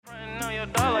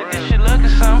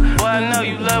mama. Boy, I know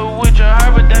you love her with your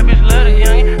heart, but that bitch love the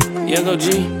youngin'. Young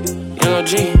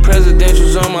OG,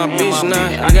 presidential's on my bitch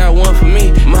now. I got one for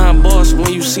me. My boss,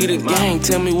 when you see the gang,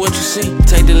 tell me what you see.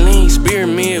 Take the lean,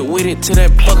 spearmint with it to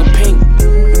that fucking pink.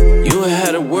 You would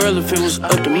have the world if it was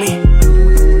up to me.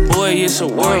 Boy, it's a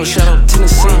world, shout out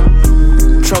Tennessee.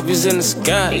 Trophies in the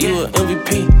sky, you an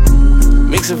MVP.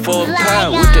 Mixing for a pie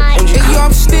with the MG. Hey, yo,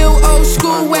 I'm still old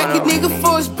school, whack a nigga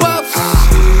for his bucks.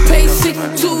 Pay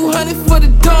 6,200 for the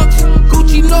dunks.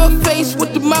 Gucci North Face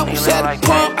with the mountains at a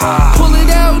pump. Pull it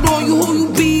out on you, who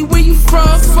you be, where you from.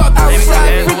 Fuck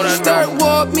outside, Ricky Sturt,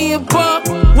 Ward, me and Bump.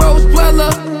 Rose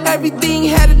Dweller, everything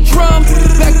had a drum.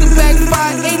 Back to back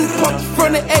 580, pump in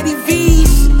front of Eddie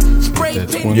V's. Spray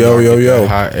paint. Yo.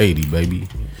 High 80, baby.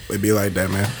 It be like that,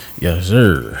 man. Yes,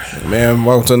 sir. Man,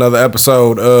 welcome to another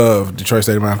episode of Detroit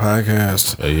State of Mind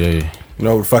Podcast. Hey. You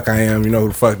know who the fuck I am. You know who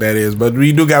the fuck that is. But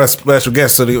we do got a special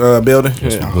guest to the building.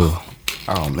 Yes, yeah. we do.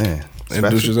 Oh, man.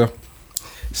 Introduce yourself.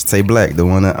 It's Tae Blaq, the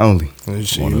one and only.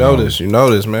 You know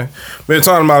this, man. Been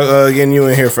talking about getting you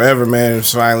in here forever, man.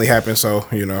 It's finally happened, so,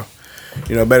 you know,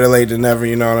 better late than never,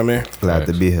 you know what I mean? Glad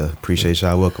to be here. Appreciate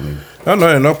y'all welcoming me.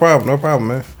 No problem,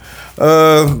 man.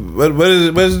 What is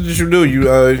it that you do?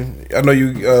 I know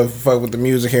you fuck with the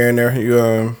music here and there.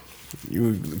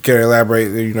 You can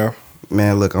elaborate, you know.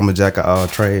 Man, look, I'm a jack of all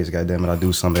trades. Goddamn it, I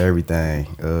do some of everything.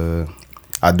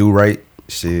 I do write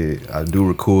shit. I do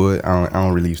record. I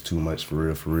don't release too much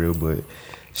for real. But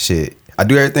shit, I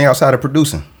do everything outside of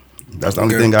producing. That's the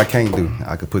only thing I can't do.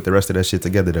 I could put the rest of that shit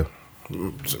together though.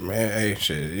 Man, hey,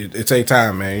 shit, it take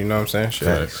time, man. You know what I'm saying? Shit,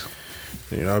 Facts.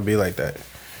 You know, it be like that.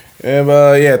 And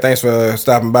yeah, thanks for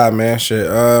stopping by, man. Shit,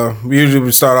 we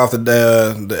usually start off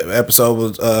the episode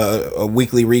with a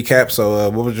weekly recap. So,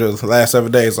 what was your last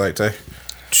 7 days like, Tay?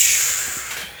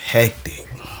 Hectic.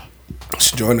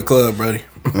 Just join the club, buddy.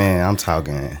 Man, I'm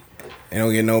talking. It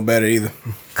don't get no better either.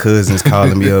 Cousins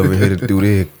calling me over here to do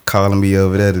this, calling me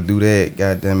over there to do that.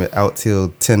 Goddamn it, out till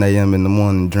 10 a.m. in the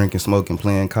morning, drinking, smoking,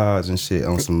 playing cards and shit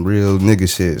on some real nigga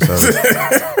shit. So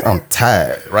I'm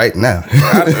tired right now.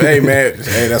 Hey man,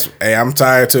 I'm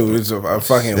tired too. It's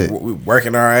we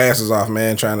working our asses off,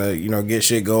 man, trying to get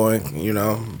shit going. You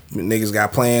know, niggas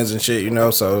got plans and shit. You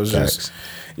know, so it's just.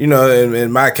 You know,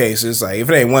 in my case, it's like, if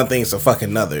it ain't one thing, it's a fucking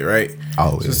another, right?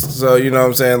 Always. So, you know what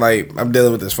I'm saying? Like, I'm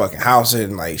dealing with this fucking house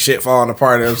and, like, shit falling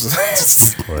apart.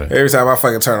 Right. Every time I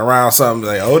fucking turn around, something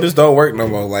like, oh, this don't work no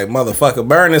more. Like, motherfucker,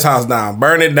 burn this house down.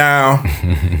 Burn it down.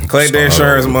 Collect the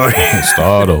insurance money.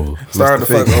 Start over. Start the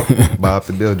fuck over. Bob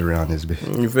the Builder around this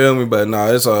bitch. You feel me? But,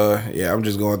 no, it's, I'm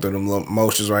just going through them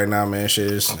motions right now, man. Shit,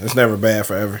 it's never bad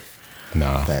forever.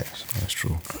 Nah. Facts. That's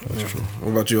true.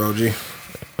 What about you, OG?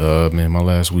 Man, my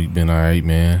last week been alright,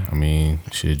 man. I mean,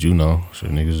 shit, you know,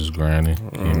 niggas is grinding,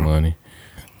 getting money,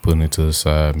 putting it to the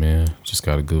side, man. Just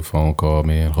got a good phone call,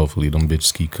 man. Hopefully them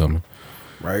bitches keep coming.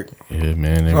 Right. Yeah,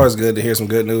 man. It's always good to hear some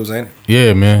good news, ain't it?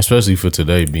 Yeah, man, especially for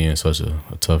today being such a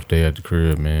tough day at the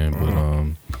crib, man. But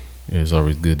yeah, it's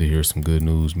always good to hear some good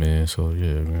news, man. So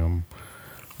yeah, man,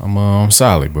 I'm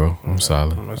solid, bro. I'm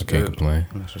solid. I can't complain.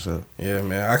 That's what's up. Yeah,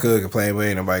 man. I could complain, but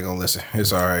ain't nobody gonna listen.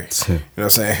 It's all right. You know what I'm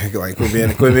saying? Like, quit being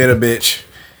a bitch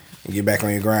and get back on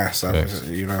your grind. So,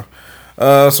 you know.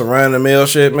 Some run-of-the-mill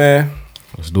shit, man.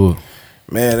 Let's do it.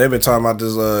 Man, they've been talking about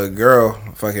this girl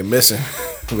fucking missing,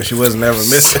 but she wasn't ever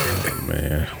missing.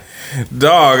 Man.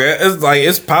 Dog, it's like,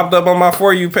 it's popped up on my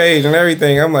For You page and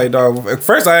everything. I'm like, dog,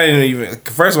 first of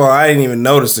all, I didn't even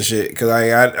notice the shit because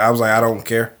I was like, I don't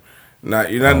care. Not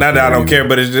that I don't care,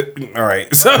 but it's just all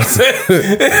right. So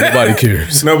nobody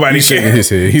cares. Nobody He's shaking his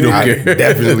head. He don't care.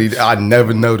 Definitely, I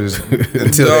never noticed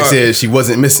until they said she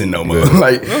wasn't missing no more.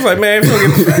 Like, I was like, man,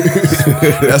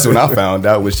 that's when I found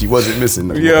out when she wasn't missing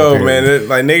no more. Yo, man,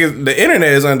 like niggas, the internet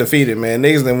is undefeated, man.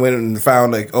 Niggas then went and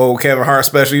found like old Kevin Hart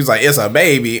special. He's like, it's a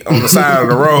baby on the side of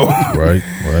the road. Right.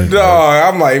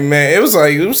 Dog, I'm like, man, it was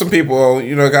some people on,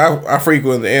 you know, I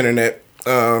frequent the internet.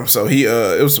 So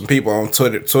it was some people on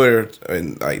Twitter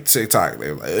and like TikTok.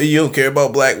 They were like, you don't care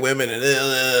about black women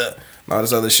and all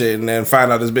this other shit, and then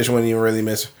find out this bitch wasn't even really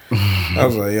missing. I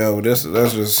was like, yo, that's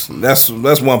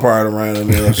one part of running the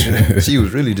mill shit. She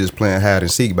was really just playing hide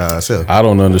and seek by herself. I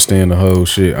don't understand the whole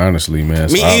shit, honestly, man.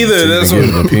 So Me either. That's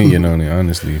an opinion on it,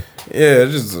 honestly. Yeah,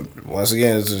 it's just once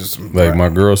again, it's just like my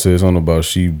girl said something about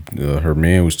her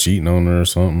man was cheating on her or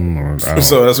something. Or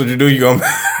so that's what you do. You go.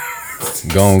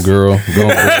 Gone girl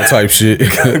type shit.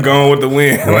 Going with the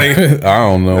wind. Like, I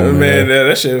don't know, man.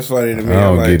 That shit is funny to me. I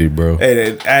don't get it, bro.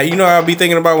 Hey, you know, I'll be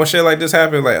thinking about when shit like this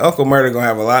happens. Like, Uncle Murder gonna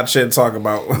have a lot of shit to talk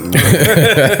about for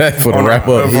the wrap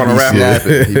up.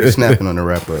 He be snapping on the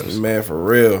wrap ups. Man, for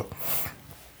real.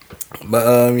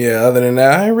 But yeah, other than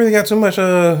that, I ain't really got too much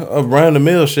of run the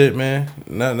mill shit, man.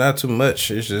 Not too much.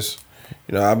 It's just,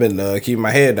 you know, I've been keeping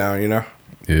my head down, you know.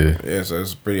 Yeah. So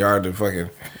it's pretty hard to fucking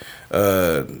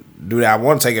do that. I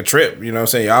want to take a trip, you know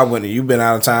what I'm saying? You've been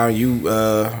out of town. You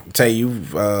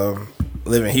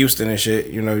live in Houston and shit.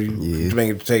 You know,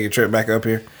 you take a trip back up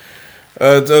here.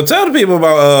 Tell the people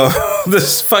about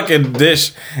this fucking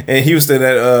dish in Houston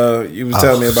that you was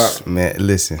telling me about. Man,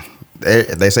 listen.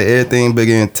 They say everything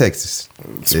bigger in Texas.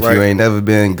 If you ain't never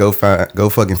been, go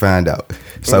fucking find out.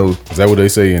 So is that what they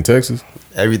say in Texas?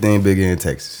 Everything bigger in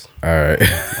Texas. All right.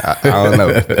 I don't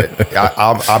know.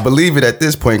 I believe it at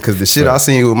this point because the shit I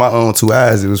seen with my own two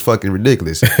eyes, it was fucking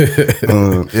ridiculous.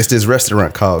 It's this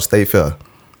restaurant called State Fair.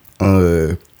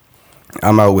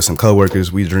 I'm out with some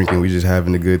coworkers. We drinking. We just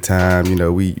having a good time. You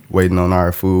know, we waiting on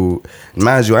our food.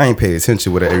 Mind you, I ain't paid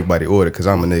attention what everybody ordered because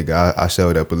I'm a nigga. I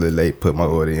showed up a little late, put my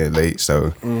order in late.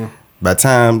 So by the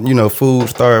time, you know, food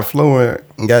started flowing,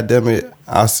 goddamn it,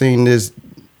 I seen this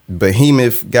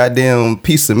behemoth goddamn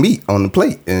piece of meat on the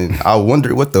plate. And I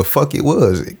wondered what the fuck it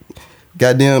was.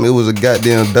 Goddamn, it was a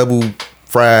goddamn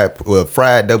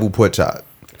fried double pork chop.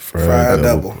 Fried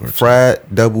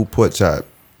double pork chop.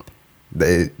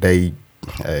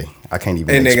 Hey, I can't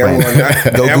even explain.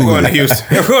 I'm going to Houston.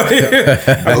 I'm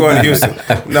going to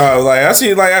Houston. No, like I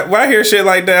see, like when I hear shit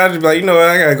like that, I just be like, you know what,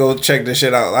 I gotta go check this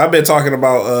shit out. I've been talking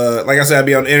about, like I said, I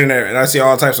be on the internet and I see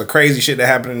all types of crazy shit that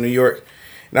happened in New York.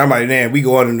 And I'm like, man, we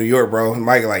going to New York, bro. And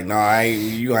Mike like, no, I ain't.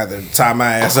 You gonna have to tie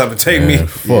my ass up and take me.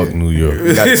 Fuck New York.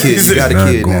 You got a kid. You got a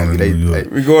kid now.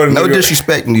 We going to no New York.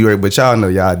 Disrespect New York, but y'all know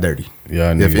y'all dirty.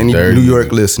 Yeah, if any dirty. New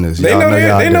York listeners, they know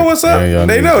they know what's up. Yeah,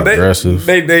 they know aggressive.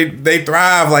 They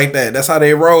thrive like that. That's how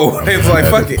they roll. It's like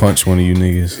fuck it. Punch one of you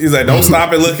niggas. He's like, don't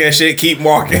stop and look at shit. Keep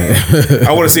walking.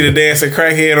 I want to see the dancing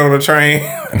crackhead on the train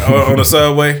on the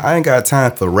subway. I ain't got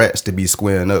time for rats to be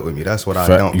squaring up with me. That's what I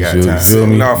don't got time. Feel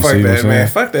me? No, fuck that, man.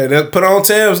 Fuck that. Put on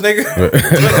Tim's, nigga. Put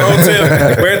on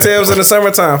Tim's. Wear Tim's in the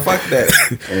summertime. Fuck that.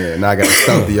 Yeah, now I got to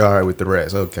stump the yard with the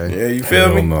rats. Okay. Yeah, you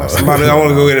feel me? No. Somebody, I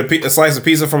want to go get a slice of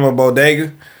pizza from a bodega.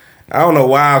 I don't know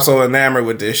why I'm so enamored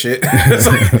with this shit.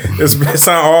 It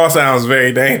all sounds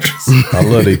very dangerous. I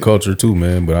love their culture too,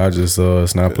 man, but I just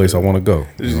it's not a place I want to go.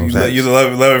 You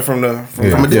love it from a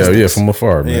distance. From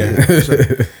afar, man.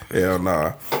 Hell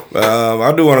no.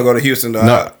 I do want to go to Houston though.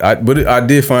 No, but I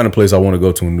did find a place I want to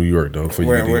go to in New York though.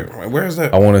 Where is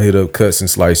that? I want to hit up Cuts and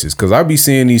Slices because I be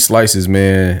seeing these slices,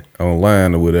 man,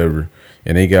 online or whatever,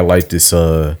 and they got like this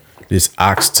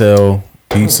oxtail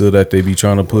pizza that they be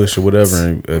trying to push or whatever,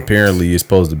 and apparently it's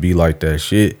supposed to be like that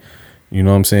shit. You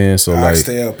know what I'm saying? So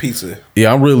oxtail pizza.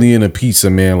 Yeah, I'm really into pizza,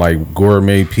 man. Like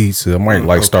gourmet pizza. I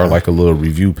might start like a little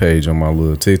review page on my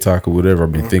little TikTok or whatever.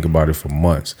 I've been thinking about it for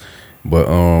months. But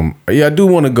yeah, I do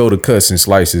want to go to Cuts and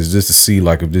Slices just to see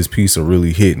like if this pizza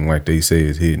really hitting like they say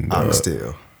it's hitting.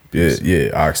 Oxtail. Yeah,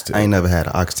 oxtail. I ain't never had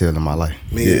an oxtail in my life.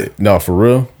 Me either. No, for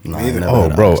real? No, I ain't never oh,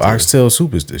 had bro, oxtail. oxtail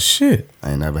soup is the shit.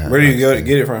 I ain't never had. Where do you go to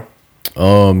get it from?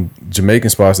 Jamaican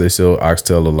spots, they sell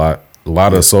oxtail a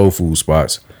lot of soul food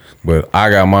spots, but I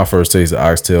got my first taste of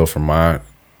oxtail from mine.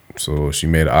 So she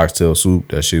made an oxtail soup.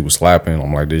 That shit was slapping.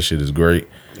 I'm like, this shit is great.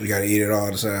 You gotta eat it all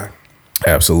the time.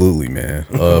 Absolutely, man.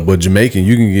 But Jamaican,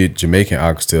 you can get Jamaican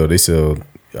oxtail. They sell,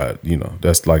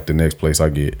 that's like the next place I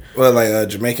get. Well, like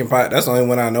Jamaican pot. That's the only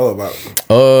one I know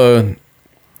about.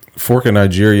 Fork in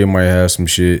Nigeria might have some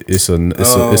shit. It's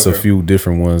a few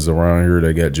different ones around here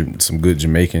that got some good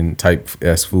Jamaican type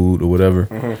ass food or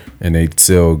whatever, and they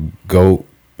sell goat,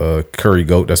 curry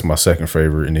goat. That's my second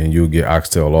favorite, and then you'll get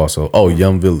oxtail also. Oh,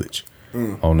 Yum Village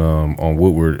on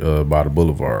Woodward by the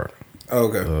Boulevard.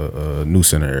 Okay. New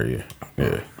Center area.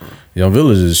 Yeah, Yum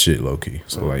Village is shit low key.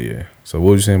 So like yeah. So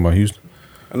what was you saying about Houston?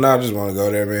 No, I just want to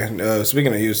go there, man.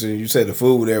 Speaking of Houston, you said the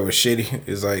food there was shitty.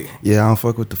 It's like... Yeah, I don't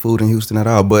fuck with the food in Houston at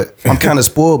all. But I'm kind of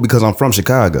spoiled because I'm from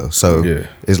Chicago. So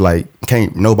it's like,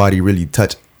 can't nobody really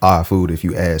touch our food if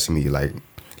you ask me. Like,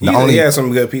 he had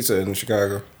some good pizza in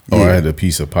Chicago. Oh, yeah. I had a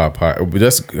piece of pot pie. But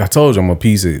I told you I'm a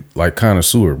piece of like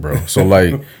connoisseur, bro. So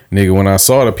like, nigga, when I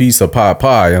saw the piece of pot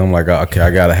pie, I'm like, okay, I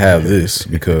gotta have this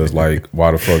because like,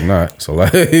 why the fuck not? So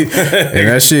like, and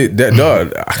that shit, that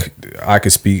dog, I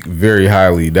could speak very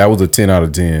highly. That was a 10 out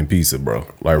of 10 pizza, bro.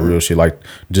 Like real shit. Like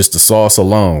just the sauce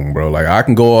alone, bro. Like I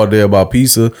can go all day about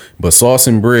pizza, but sauce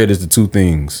and bread is the two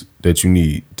things that you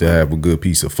need to have a good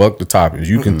pizza. Fuck the toppings.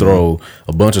 You can throw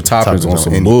a bunch of toppings on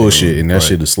some bullshit and that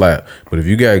shit is slap. But if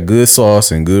you got good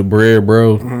sauce and good bread,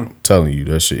 bro, I'm telling you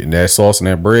that shit. And that sauce and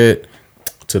that bread,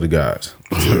 to the guys.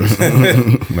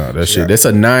 Nah, that shit. That's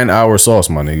a 9-hour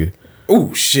sauce, my nigga.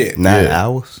 Oh shit. 9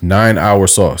 hours? 9-hour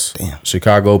sauce. Damn.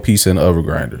 Chicago pizza and oven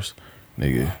grinders.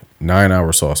 Nigga.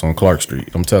 9-hour sauce on Clark Street.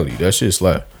 I'm telling you, that shit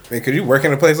slap. Man, could you work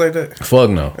in a place like that? Fuck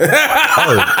no.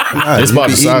 It's you about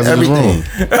be the size eating of the room.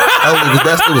 everything.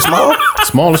 That shit was small?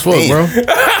 Small as fuck, bro.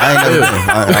 I ain't never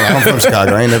been. I'm from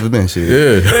Chicago. I ain't never been. Shit.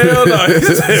 Yeah. Hell no. He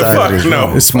said, fuck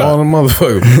no. It's small than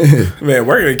motherfucker. Man,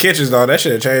 working in kitchens, though, that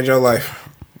shit change your life.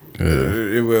 Yeah.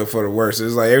 It will for the worse.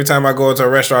 It's like every time I go into a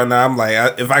restaurant now, I'm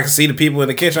like, if I can see the people in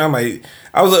the kitchen, I'm like,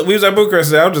 we was at Bucharest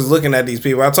today. I was just looking at these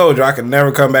people. I told you I could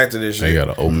never come back to this shit. They got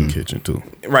an open kitchen too.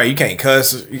 Right, you can't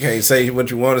cuss. You can't say what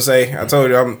you want to say. I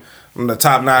told you I'm the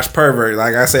top notch pervert.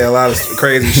 Like I say a lot of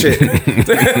crazy shit.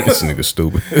 This nigga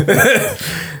stupid.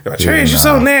 Trans, you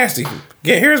so nasty.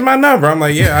 Yeah, here's my number. I'm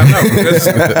like, yeah, I know,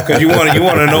 because you want to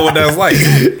know what that's like.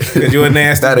 Because you a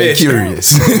nasty That ain't bitch.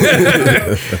 curious.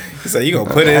 He said you gonna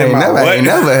put it in my I ain't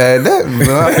never had that.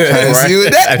 Bro. I'm trying to see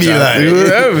what that be like. You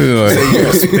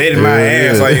gonna spit in my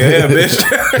ass like yeah, bitch.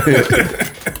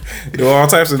 Do all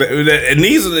types of that. And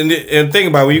think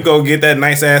about it, when you go get that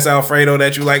nice ass Alfredo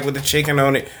that you like with the chicken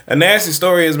on it. A nasty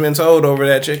story has been told over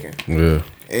that chicken. Yeah.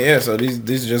 Yeah, so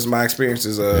these are just my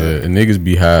experiences. And niggas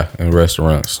be high in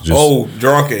restaurants. Just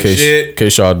drunk and shit. In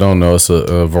case y'all don't know, it's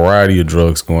a variety of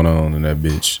drugs going on in that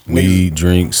bitch. Weed,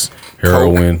 drinks,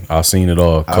 heroin. Coke. I've seen it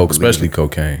all. Coke, especially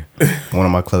cocaine. One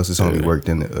of my closest homie worked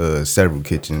in several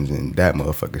kitchens, and that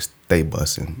motherfucker stay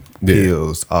busting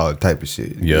pills, all type of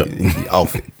shit. Yep. He be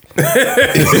off it. He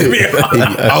be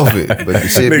off it. But the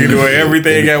shit nigga doing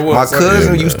everything at once. My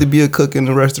cousin used to be a cook in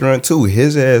the restaurant too.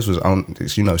 His ass was on,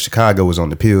 Chicago was on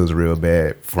the pills real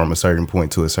bad from a certain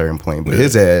point to a certain point. But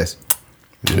his ass,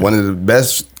 one of the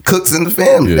best cooks in the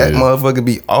family. That motherfucker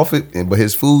be off it, but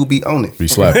his food be on it. Be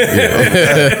slapping.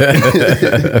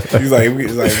 He's like,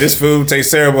 this food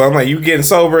tastes terrible. I'm like, you getting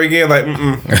sober again? Like,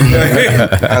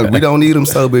 we don't need him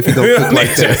sober if he don't cook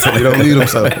like that. We don't need him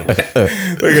sober.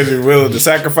 Look at you willing to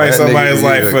sacrifice somebody's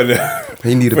life for the.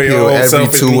 He need a pill every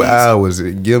 2 hours.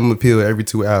 Give him a pill every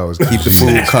 2 hours. Keep the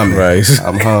food coming. Right.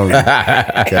 I'm hungry.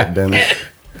 God damn it.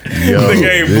 Yo, nigga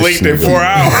ain't blinked in 4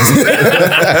 hours.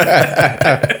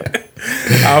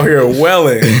 Out here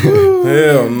welling.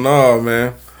 Hell no,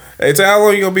 man. Hey, tell how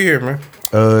long you gonna be here, man?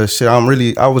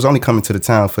 I was only coming to the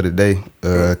town for the day.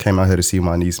 Came out here to see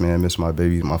my niece, man. Miss my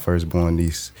baby, my firstborn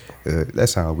niece. That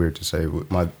sounds weird to say.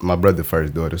 My brother's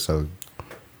first daughter, so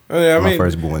yeah, my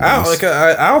firstborn niece.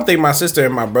 I don't think my sister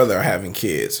and my brother are having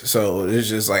kids, so it's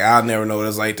just like I'll never know what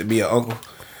it's like to be an uncle.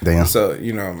 Damn. So,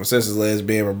 my sister's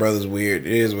lesbian, my brother's weird.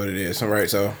 It is what it is, right?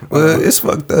 So, well, it's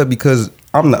fucked up because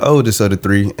I'm the oldest of the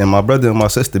three, and my brother and my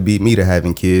sister beat me to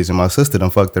having kids, and my sister done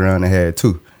fucked around and had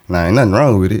two. Now, ain't nothing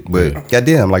wrong with it, but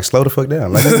goddamn, like, slow the fuck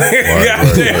down. Like,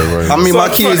 I mean, my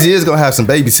kids is gonna have some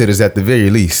babysitters at the very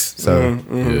least. So,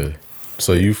 yeah.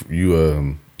 So you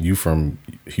from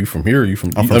here? Or you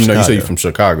from? I'm from no, you say Chicago. you from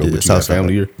Chicago, but you got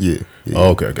family here. Yeah.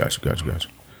 Oh, okay, got you.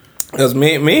 Because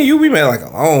me and you, we met like a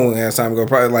long ass time ago,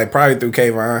 probably through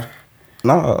Kayvon.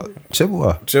 Nah,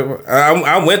 Chippewa.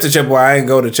 I went to Chippewa. I didn't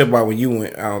go to Chippewa when you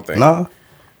went. I don't think. Nah.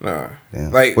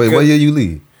 Damn. Wait, what year you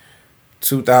leave?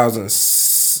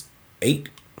 2008.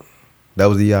 That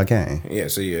was the year I came. Yeah.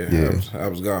 So I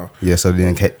was gone. Yeah. So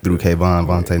then through Kayvon,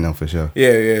 Vontae, no for sure.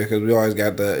 Yeah. Because we always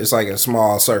got it's like a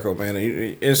small circle, man.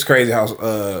 It's crazy how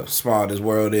small this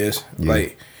world is. Yeah.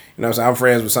 Like. You know what I'm saying? I'm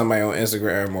friends with somebody on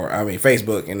Instagram or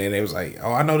Facebook, and then they was like,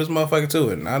 "Oh, I know this motherfucker too,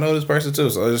 and I know this person too."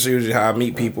 So it's usually how I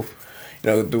meet people,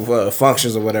 through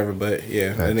functions or whatever. But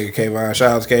yeah, that nigga Kayvon,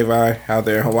 shout out to Kayvon out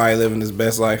there in Hawaii living his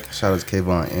best life. Shout out to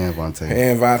Kayvon and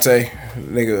Vontae.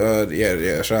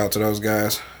 Nigga, shout out to those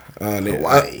guys.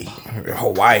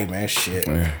 Hawaii, man, shit.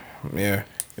 Yeah.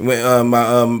 When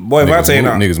my boy Vontae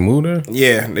niggas moved there?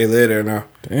 Yeah, they live there now.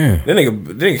 Damn. Then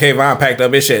nigga Kayvon packed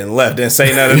up his shit and left. Didn't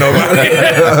say nothing to nobody.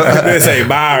 Didn't say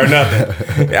bye or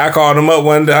nothing. Yeah, I called him up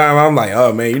one time. I'm like,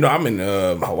 oh man, I'm in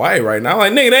Hawaii right now. I'm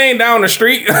like, nigga, they ain't down the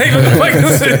street. He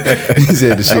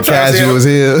said the shit casual as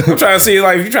hell. I'm trying to see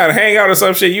like if you trying to hang out or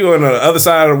some shit, you on the other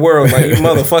side of the world. Like you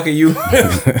motherfucker, you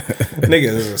nigga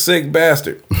is a sick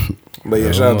bastard. But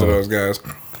yeah, shout out to those guys.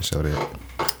 Show that.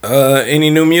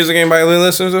 Any new music anybody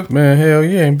listens to? Man, hell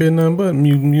yeah, ain't been nothing but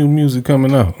new music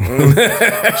coming out.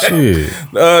 Shit.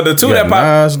 The two that pop.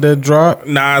 Nas that dropped.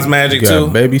 Nas Magic you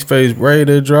got 2. Babyface Ray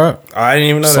that dropped. I didn't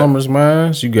even know Summer's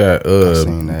Mines. You got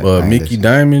Mickey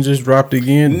Diamond just dropped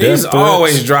again. He's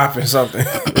always dropping something.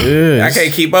 Yeah, I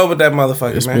can't keep up with that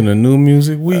motherfucker. It's man. been a new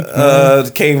music week.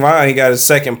 King Von, he got his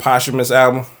second posthumous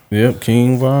album. Yep,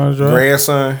 King Von dropped.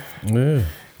 Grandson. Yeah.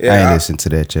 I ain't listened to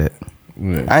that yet.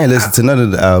 Yeah. I ain't listened to none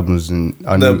of the albums and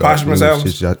the posthumous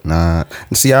albums. Nah.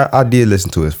 See, I did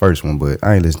listen to his first one, but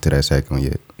I ain't listened to that second one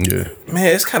yet. Yeah.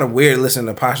 Man, it's kind of weird listening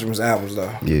to posthumous albums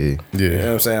though. Yeah. You know what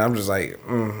I'm saying? I'm just like,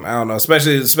 I don't know.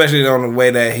 Especially on the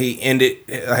way that he ended,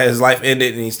 his life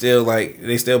ended, and he's still like,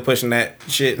 they still pushing that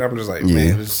shit. I'm just like,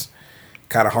 man, it's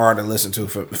kind of hard to listen to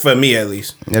for me at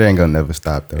least. It ain't gonna never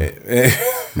stop though. it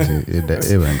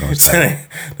ain't gonna stop.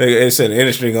 They said the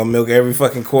industry gonna milk every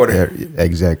fucking quarter.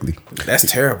 Exactly.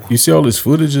 That's terrible. You see all this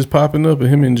footage just popping up of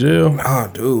him in jail? Oh,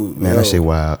 dude, Man, that shit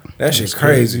wild. That shit's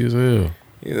crazy as hell.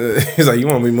 He's like, you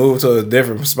want to be moved to a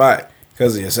different spot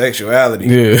because of your sexuality.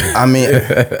 Yeah. I mean,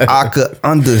 I could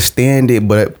understand it,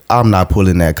 but I'm not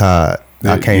pulling that card.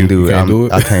 I can't do it.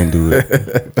 I can't do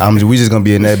it. We just gonna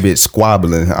be in that bitch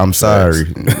squabbling. I'm sorry.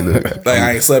 Like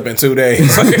I ain't slept in 2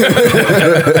 days.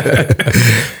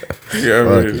 You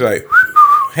know, it's like,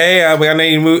 hey, I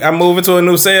need to move. I'm moving to a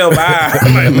new cell. Bye.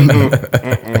 I'm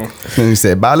like, He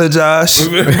said, "Bye, Josh."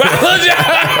 Wait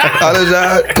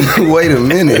a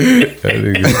minute. That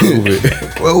nigga stupid.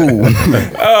 Whoa.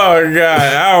 Oh God,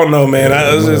 I don't know, man.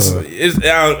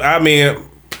 I mean,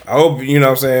 I hope, you know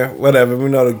what I'm saying, whatever. We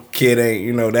know the kid ain't,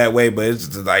 you know, that way, but it's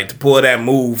just like to pull that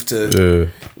move to,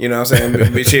 you know what I'm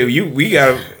saying. But shit, we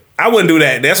gotta. I wouldn't do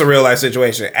that. That's a real life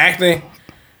situation. Acting.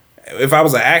 If I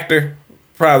was an actor,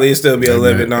 probably it'd still be a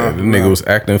little bit. No, the nigga was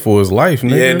acting for his life.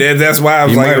 Nigga. Yeah, that's why I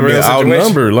was like a real situation.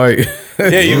 Outnumbered, like.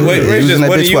 Yeah,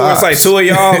 what do you want? It's like 2 of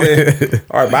y'all. And,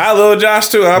 all right, buy little Josh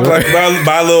too. I'm like,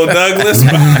 buy little Douglas.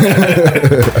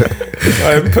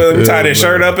 Tie this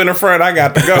shirt up in the front. I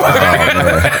got to go.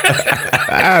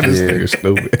 This nigga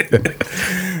stupid.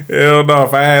 Hell no.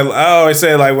 I always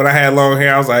said, like, when I had long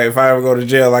hair, I was like, if I ever go to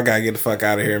jail, I gotta get the fuck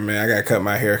out of here, man. I gotta cut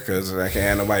my hair because I can't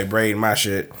have nobody braiding my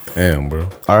shit. Damn, bro.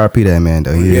 R.I.P. that man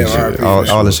though. R.I.P.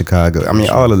 all of Chicago. I mean,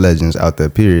 all the legends out there.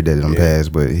 Period. That done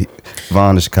passed, but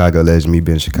Von the Chicago legend. Me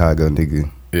being Chicago nigga.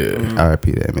 Yeah.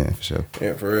 R.I.P. that man for sure.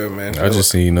 Yeah, for real, man. I just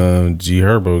seen G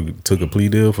Herbo took a plea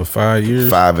deal for 5 years.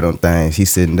 5 of them things.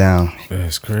 He's sitting down.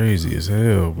 That's crazy as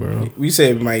hell, bro. We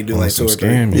said we might do like 2 or 3.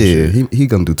 Yeah, he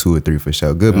gonna do 2 or 3 for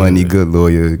sure. Good money, good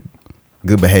lawyer,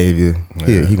 good behavior.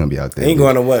 Yeah, he gonna be out there. He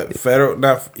going to what? Federal?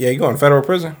 He going to federal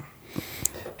prison?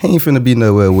 He ain't finna be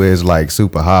nowhere where it's like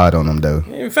super hard on him though.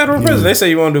 In federal prison. They say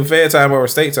you want to do fed time over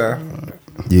state time.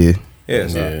 Yeah. Yeah,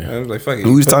 so I was like, fuck it.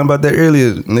 We was talking about that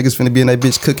earlier. Niggas finna be in that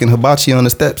bitch cooking hibachi on the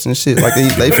steps and shit. Like they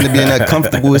finna be in that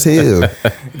comfortable as hell.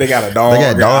 They got a dog.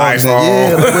 They got dogs.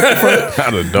 Like, what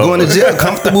the fuck? Going to jail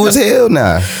comfortable as hell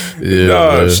now.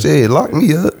 Yeah, shit, lock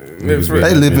me up. They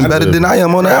living better than I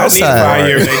am on the outside.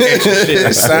 5-year vacation.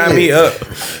 Shit, sign me up.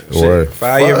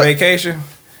 5-year vacation.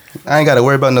 I ain't got to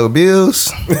worry about no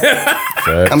bills.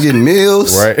 I'm getting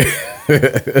meals. Right.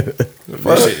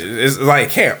 It's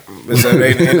like camp.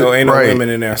 Ain't no women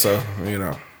in there, so you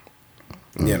know.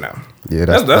 Yeah,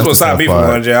 that's what stopped me from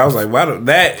going to jail. I was like, why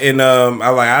that? And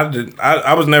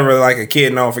I was never like a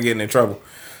kid known for getting in trouble,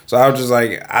 so I was just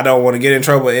like, I don't want to get in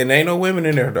trouble, and ain't no women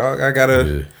in there, dog. I gotta.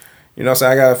 Yeah. You know what I'm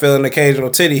saying? I got to feel an occasional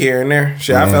titty here and there.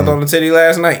 Shit, I felt on the titty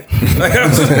last night.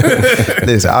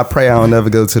 Listen, I pray I don't ever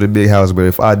go to the big house, but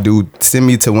if I do, send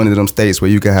me to one of them states where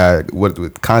you can have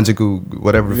conjugal,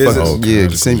 whatever the fuck.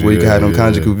 Send where you can have them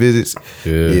conjugal visits.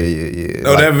 Yeah.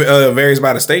 Oh, that varies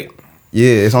by the state?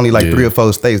 Yeah, it's only like 3 or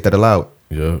 4 states that allow it.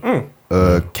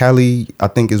 Yeah. Cali, I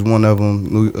think, is one of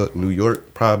them. New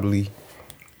York, probably.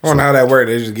 I don't know how that works.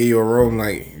 They just give you a room,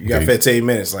 like, you got 15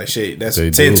 minutes. Like, shit, that's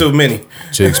 10 too many.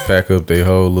 Chicks pack up they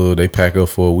pack up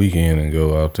for a weekend and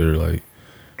go out there, like,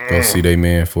 go see they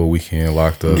man for a weekend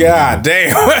locked up. God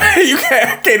damn.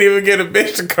 I can't even get a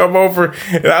bitch to come over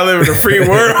and I live in a free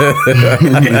world.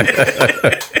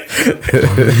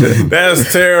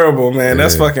 That's terrible, man.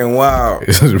 That's fucking wild.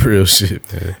 It's real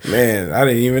shit, man. Man, I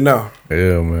didn't even know.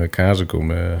 Yeah, man. Conjugal,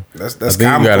 man. That's I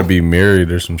think you gotta be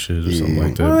married or some shit or something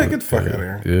like that. Well, get the fuck out of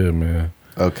here. Yeah, man.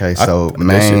 Okay, so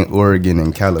Maine, Oregon,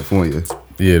 and California.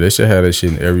 Yeah, they should have that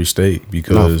shit in every state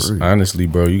because honestly,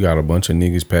 bro, you got a bunch of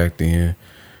niggas packed in.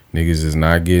 Niggas is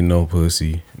not getting no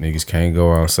pussy. Niggas can't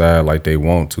go outside like they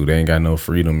want to. They ain't got no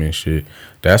freedom and shit.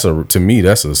 To me,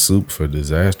 that's a soup for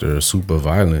disaster, a soup of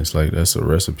violence. Like, that's a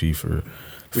recipe for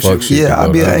fuck shit. Yeah,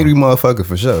 I'd be an angry motherfucker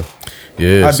for sure.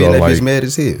 Yeah, I'd be in that bitch mad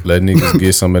as hell. Let niggas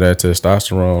get some of that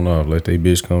testosterone off. Let they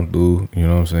bitch come through. You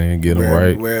know what I'm saying? Get them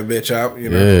right. Wear a bitch out. You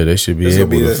know? Yeah, they should be able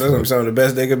to. That's some of the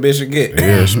best they could bitch should get.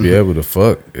 Yeah, they should be able to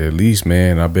fuck. At least,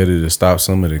 man, I bet it'll stop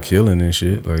some of the killing and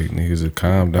shit. Like, niggas will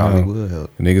calm down. Probably would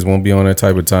help. Niggas won't be on that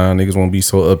type of time. Niggas won't be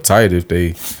so uptight if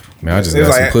they Man, I just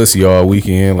got some pussy all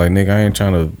weekend. Like, nigga, I ain't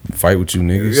trying to fight with you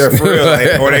niggas. Yeah, for real.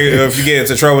 Like, or if you get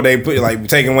into trouble, they put like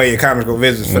taking away your comical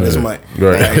visits for this month.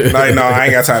 Right. Like, no, I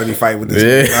ain't got time to be fighting with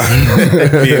this.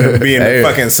 Yeah. Be in the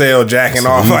fucking cell jacking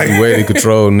off. Like, the way to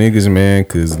control niggas, man.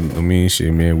 Cause I mean,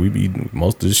 shit, man. We be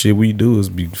most of the shit we do is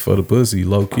be for the pussy,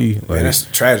 low key. Like, man, that's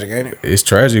tragic, ain't it? It's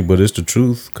tragic, but it's the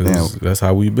truth. Cause that's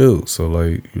how we built. So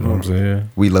like, you know what I'm saying?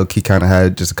 We low key kind of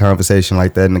had just a conversation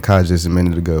like that in the car just a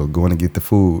minute ago, going to get the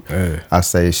food. Yeah. I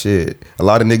say, shit, a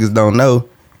lot of niggas don't know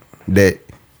that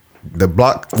the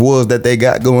block wars that they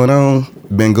got going on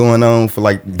been going on for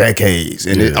like decades,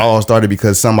 and it all started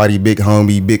because somebody big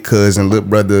homie, big cousin, little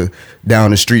brother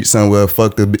down the street somewhere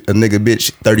fucked a nigga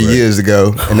bitch 30 years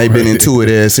ago, and they been into it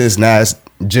ever since. Now it's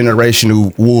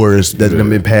generational wars that have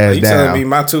been passed you down. Telling me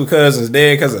my 2 cousins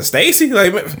dead because of Stacy?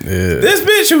 Like, this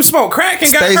bitch who smoked crack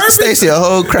and got herpes. Stacy a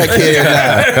whole crackhead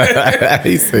now.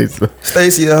 He say so.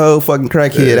 Stacy a whole fucking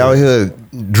crackhead out here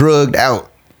drugged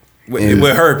out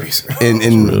with herpes,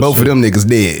 and both shit. of them niggas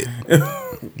dead.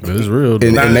 It's real.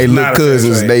 And they little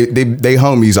cousins, they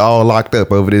homies all locked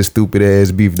up over this stupid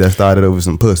ass beef that started over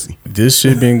some pussy. This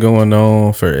shit been going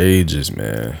on for ages,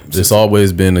 man. It's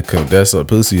always been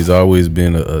pussy has always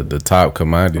been the top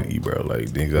commodity, bro. Like,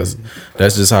 nigga,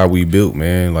 that's just how we built,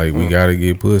 man. Like, we gotta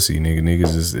get pussy, nigga.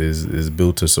 Niggas is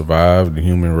built to survive. The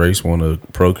human race want to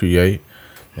procreate,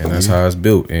 and that's how it's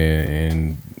built.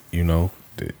 And you know,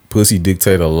 pussy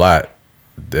dictate a lot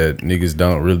that niggas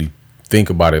don't really think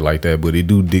about it like that, but it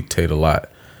do dictate a lot,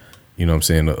 you know what I'm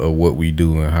saying, of what we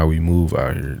do and how we move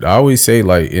out here. I always say,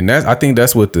 like, and I think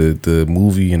that's what the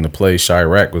movie and the play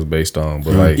Chirac was based on.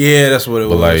 But like, yeah, that's what it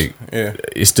was. But like, yeah,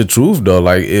 it's the truth though.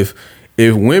 Like, if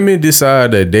women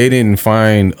decide that they didn't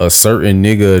find a certain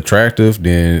nigga attractive,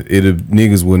 then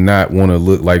niggas would not want to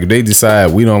look like. If they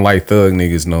decide we don't like thug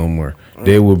niggas no more,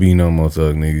 there will be no more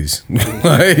thug niggas.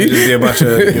 Like, just be a bunch of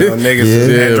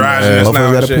niggas androgynous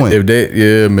now and shit. If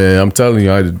they, man, I'm telling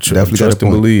you, I Definitely trust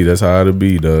and believe that's how it'll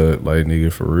be, dog. Like,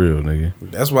 nigga, for real, nigga.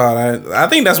 That's why I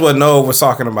think that's what Noah was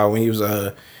talking about when he was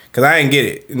because I didn't get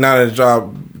it. Now that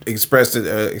y'all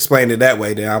explained it that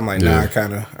way, then I'm like, nah, I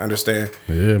kind of understand.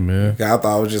 Yeah, man. I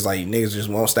thought it was just like niggas just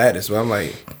want status, but I'm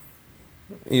like,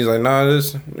 he's like, nah,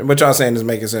 this. What y'all saying is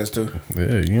making sense too.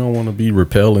 Yeah, you don't want to be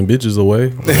repelling bitches away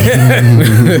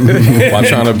while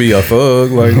trying to be a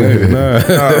thug, like, nigga,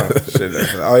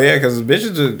 nah. Oh yeah, because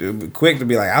bitches are quick to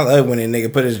be like, I love when a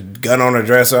nigga put his gun on a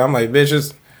dresser. I'm like,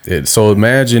 bitches. So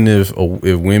imagine if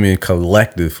women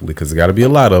collectively, because there got to be a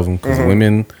lot of them, because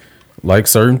women like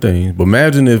certain things. But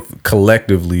imagine if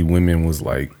collectively women was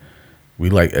like,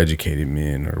 we like educated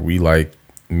men, or we like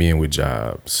men with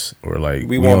jobs, or like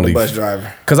we want the bus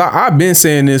driver. Because I've been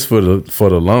saying this for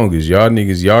the longest. Y'all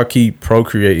niggas, y'all keep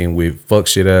procreating with fuck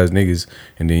shit ass niggas,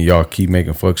 and then y'all keep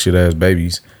making fuck shit ass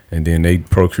babies, and then they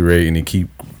procreate and they keep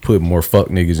putting more fuck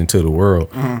niggas into the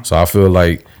world. So I feel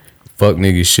like fuck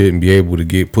niggas shouldn't be able to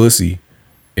get pussy,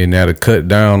 and that'll cut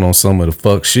down on some of the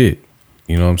fuck shit.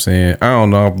 You know what I'm saying? I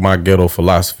don't know if my ghetto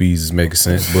philosophies is making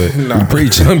sense, but you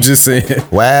preaching. I'm just saying.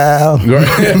 Wow. I'm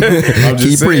just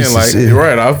Keep saying, preaching, like, shit.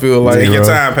 right. I feel like, take your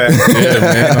time, Pat. Yeah,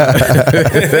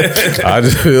 man. I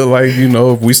just feel like, you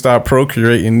know, if we stop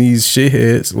procreating these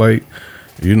shitheads, like,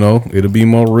 you know, it'll be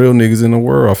more real niggas in the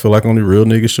world. I feel like only real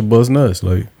niggas should bust nuts.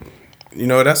 Like, you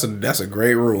know, that's a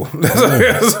great rule.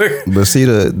 But see,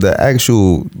 the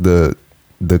actual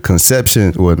the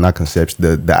conception, well, not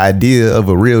conception, the idea of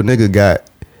a real nigga got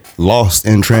lost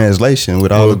in translation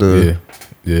with all of the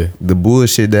the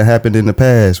bullshit that happened in the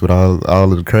past, with all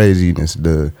of the craziness,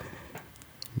 the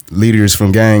leaders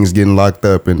from gangs getting locked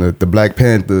up, and the Black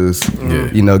Panthers,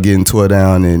 you know, getting tore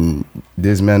down and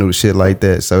dismantled, shit like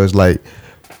that. So it's like,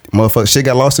 motherfucker, shit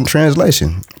got lost in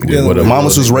translation.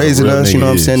 Mamas was raising us, you know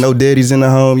what I'm saying? No daddies in the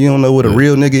home. You don't know what a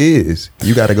real nigga is.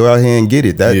 You got to go out here and get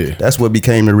it. That's what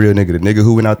became the real nigga. The nigga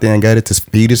who went out there and got it to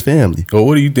feed his family. Well,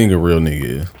 what do you think a real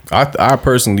nigga is? I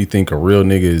personally think a real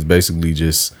nigga is basically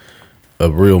just a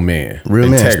real man. Real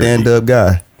man, stand-up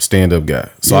guy. Stand-up guy.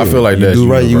 So I feel like that's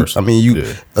universal.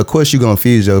 Of course, you going to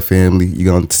feed your family. You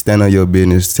going to stand on your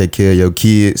business, take care of your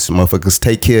kids. Motherfuckers,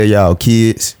 take care of y'all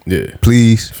kids. Yeah.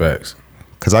 Please. Facts.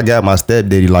 Cause I got my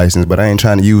stepdaddy license, but I ain't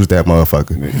trying to use that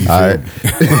motherfucker. All right,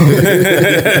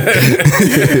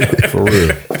 for real,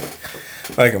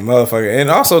 like a motherfucker, and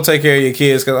also take care of your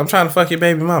kids. Cause I'm trying to fuck your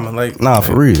baby mama. Like, nah,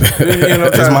 for real. You know,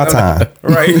 it's my time,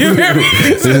 right? You hear me?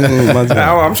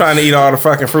 I'm trying to eat all the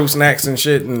fucking fruit snacks and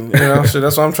shit, and you know, shit.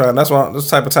 That's what I'm trying. That's the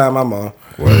type of time I'm on.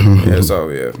 Yeah, so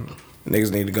yeah.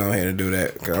 Niggas need to go ahead and do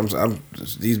that. Cause I'm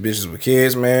these bitches with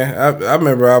kids, man. I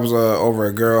remember I was over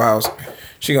at a girl house.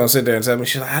 she gonna sit there and tell me,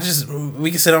 she's like,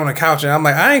 we can sit on the couch. And I'm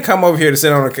like, I ain't come over here to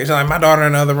sit on the couch. She's like, my daughter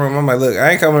in the other room. I'm like, look,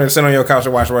 I ain't coming here to sit on your couch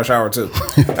and watch Rush Hour 2.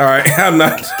 All right, I'm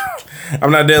not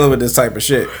dealing with this type of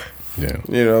shit. Yeah.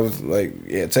 You know, like,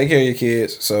 yeah, take care of your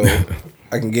kids so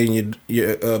I can get in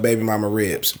your baby mama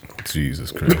ribs.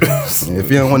 Jesus Christ.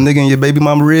 If you don't want nigga in your baby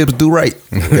mama ribs, do right.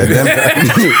 Goddamn it.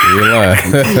 You're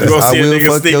lying. Go see I a will nigga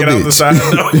fuck sticking your out the side of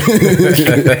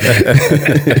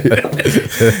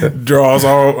the draws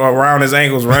all around his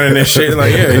ankles, running and shit.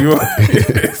 Like, yeah, you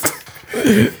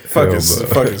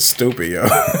fucking stupid, yo.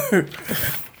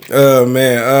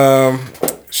 Man,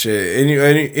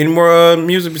 shit. Any more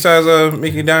music besides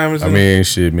Mickey Diamonds? I mean,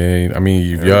 shit, man. I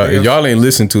mean, if y'all ain't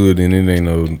listen to it, then it ain't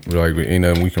ain't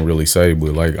nothing we can really say.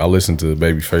 But like, I listened to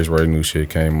Babyface Ray new shit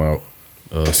came out.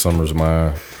 Summer's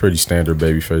Mine, pretty standard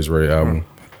Babyface Ray album.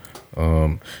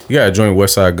 You got a joint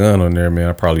West Side Gun on there, man.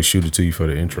 I probably shoot it to you for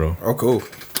the intro. Oh, cool.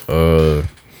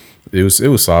 It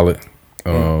was solid.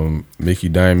 Mickey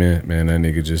Diamond, man, that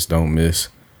nigga just don't miss.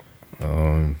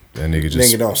 That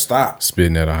nigga don't stop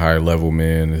spitting at a higher level,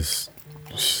 man. It's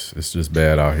just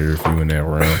bad out here if you in that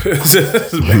realm.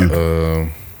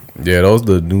 Yeah, those are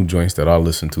the new joints that I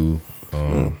listened to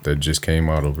that just came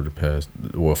out over the past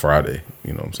Friday.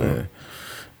 You know what I'm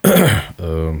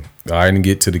saying? I didn't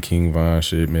get to the King Von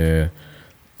shit, man.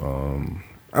 I'm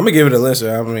gonna give it a listen.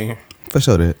 I mean, for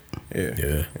sure that.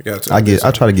 Yeah. Got to.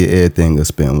 I try to get everything to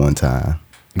spend one time.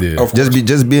 Yeah,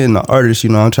 just being an artist, you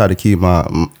know. I'm trying to keep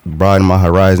broaden my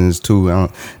horizons too.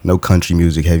 No country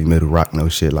music, heavy metal, rock, no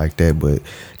shit like that. But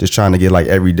just trying to get like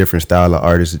every different style of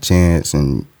artist a chance.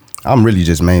 And I'm really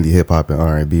just mainly hip hop and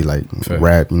R&B, like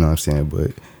rap. You know what I'm saying?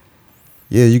 But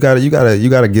yeah, you gotta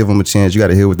give them a chance. You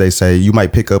gotta hear what they say. You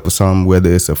might pick up with something,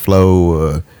 whether it's a flow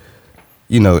or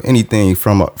anything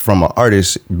from an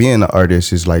artist. Being an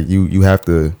artist is like you have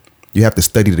to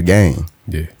study the game.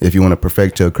 Yeah. If you want to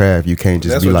perfect your craft, you can't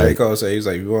just That's be what like. J. Cole said. He was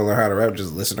like, if you want to learn how to rap,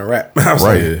 just listen to rap. I was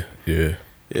Right. like,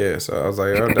 yeah. So I was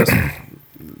like, oh, that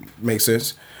makes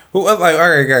sense.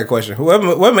 I got a question.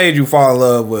 What made you fall in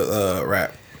love with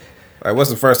rap? Like, what's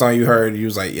the first song you heard? You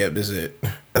was like, yep, this is it.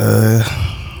 Yeah,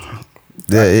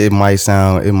 it might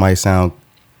sound. It might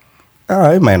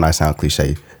not sound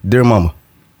cliche. Dear Mama.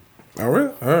 Oh,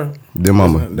 really? Dear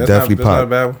Mama. That's Definitely not a pop.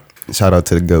 bad one. Shout out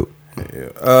to the GOAT.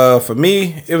 Yeah. For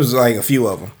me, it was like a few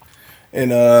of them,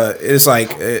 and it's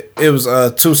like it was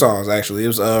 2 songs actually. It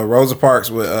was Rosa Parks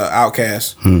with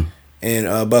Outkast and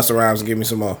Busta Rhymes and Give Me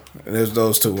Some More. And it was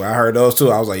those 2. I heard those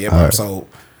 2. I was like, yep, I'm sold.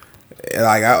 And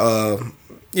like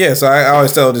so I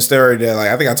always tell the story that like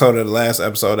I think I told it in the last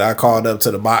episode that I called up to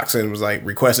the box and was like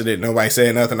requested it. Nobody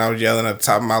said nothing. I was yelling at the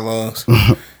top of my lungs.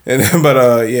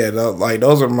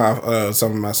 Those are my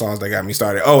some of my songs that got me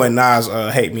started. Oh, and Nas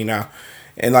Hate Me Now.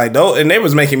 And like those, and they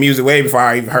was making music way before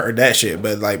I even heard that shit.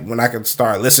 But like when I could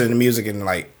start listening to music and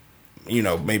like,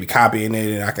 maybe copying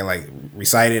it and I can like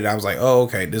recite it, I was like, oh,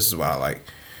 okay, this is what I like.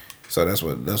 So that's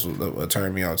what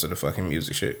turned me on to the fucking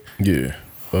music shit. Yeah.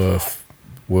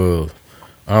 Well,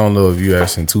 I don't know if you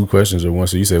asking 2 questions or one.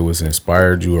 So you said what's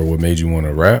inspired you or what made you want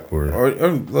to rap or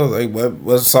like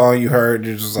what song you heard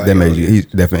you just like that made you? He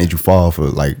definitely made you fall for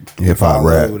like hip hop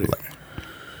rap.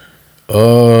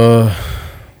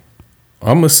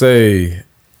 I'm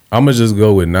gonna just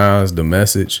go with Nas, The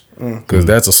Message, because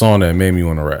that's a song that made me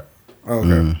want to rap.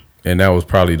 Okay. And that was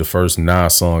probably the first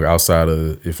Nas song outside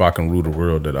of If I Can Rule the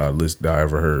World that I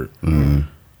ever heard.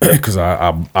 Because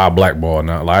I blackballed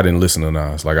Nas. Like, I didn't listen to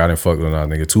Nas. Like, I didn't fuck with Nas.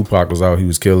 Nigga, Tupac was out. He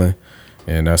was killing.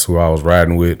 And that's who I was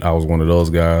riding with. I was one of those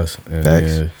guys. And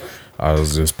then I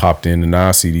was just popped in the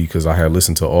Nas CD because I had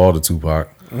listened to all the Tupac.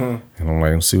 And I'm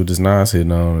like, let's see what this Nas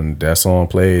hitting on. And that song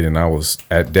played. And I was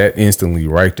at that instantly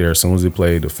right there. As soon as it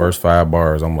played the first 5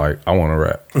 bars, I'm like, I want to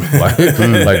rap. Like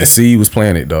the seed was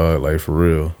planted, dog. Like, for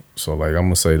real. So, like, I'm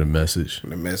going to say The Message.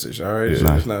 The Message. All right.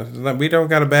 Yeah. It's not, we don't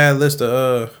got a bad list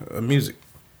of music.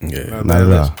 Yeah. Not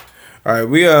at all. All right,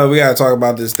 we gotta talk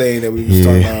about this thing that we was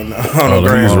talking about on the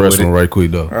let me use the ground. restroom right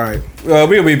quick, though. All right,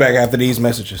 we'll be back after these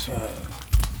messages.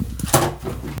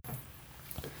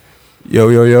 Yo.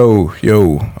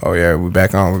 Oh yeah, we're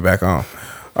back on.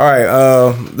 All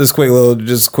right, this quick little,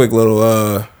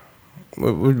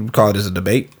 what we call this, a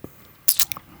debate?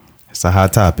 It's a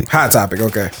hot topic. Hot topic,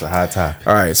 okay. It's a hot topic.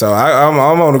 All right, so I'm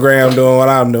on the gram doing what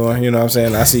I'm doing. You know what I'm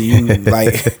saying? I see you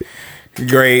like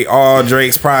grade all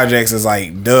Drake's projects as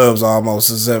like dubs almost,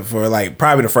 except for like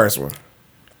probably the first one.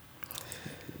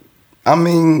 I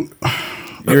mean,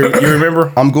 you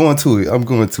remember? I'm going to it.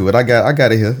 I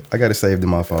got it here. I got it saved in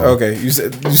my phone. Okay, you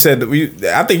said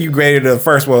I think you graded the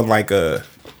first one like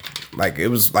it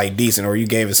was like decent, or you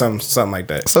gave it something like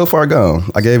that. So far gone.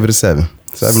 I gave it a 7.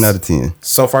 7 out of 10.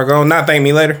 So far gone. Not Thank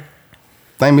Me Later.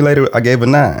 Thank Me Later, I gave a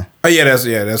 9. Oh yeah,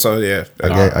 that's all. Yeah,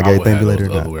 I gave Thank Me Later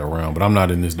the a other 9. way around, but I'm not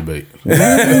in this debate.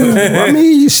 Well, I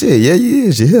mean, shit, yeah, you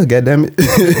is. Yeah, goddamn it.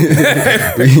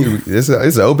 It's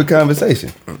an open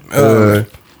conversation.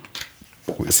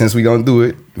 Since we gonna do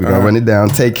it, we're gonna run it down.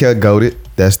 Take Care, Goated.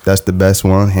 That's the best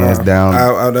one, hands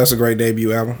down. That's a great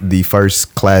debut album. The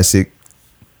first classic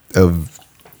of.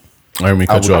 I didn't mean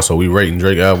to cut you off. So we rating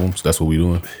Drake albums. That's what we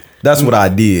doing. That's what I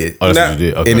did. Oh, that's what you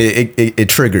did. Okay. And it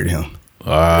triggered him.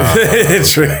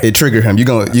 It's true. It triggered him. You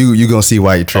gonna see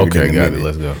why it triggered him. Okay, got it.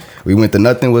 Let's go. We went to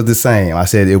Nothing Was the Same. I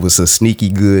said it was a sneaky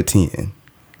good 10.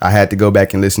 I had to go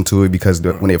back and listen to it because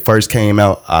when it first came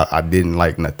out, I didn't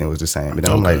like Nothing Was the Same. But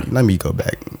then I'm like, let me go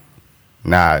back.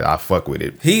 Nah, I fuck with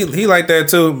it. He like that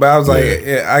too, but I was like,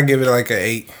 yeah, I give it like an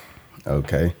 8.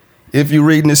 Okay. If you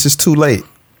reading this, it's too late.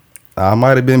 I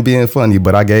might have been being funny,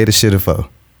 but I gave the shit a 4.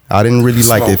 I didn't really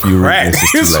like it if you reading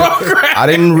this, it's too late. I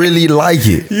didn't really like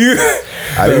it.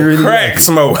 I didn't really crack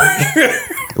smoke.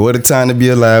 What a Time to Be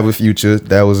Alive with Future.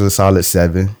 That was a solid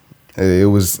 7. It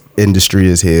was industry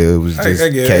as hell. It was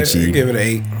just catchy. I give it an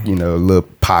 8. You know, a little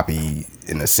poppy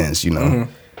in a sense, you know.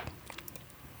 Mm-hmm.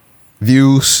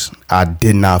 Views, I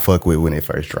did not fuck with when it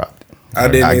first dropped. I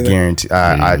guarantee.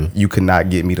 You could not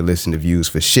get me to listen to Views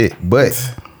for shit.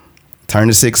 But turn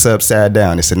the 6 upside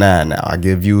down. It's a 9 now. I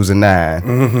give Views a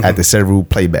 9 after several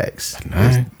playbacks.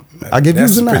 9? I give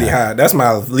Views a 9. Pretty high. That's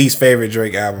my least favorite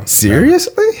Drake album.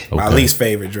 Seriously? My least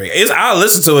favorite Drake. I'll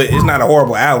listen to it. It's not a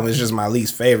horrible album. It's just my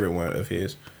least favorite one of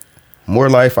his. More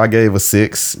Life, I gave a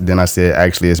 6. Then I said,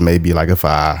 actually, it's maybe like a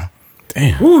 5.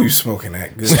 Damn. Ooh, you smoking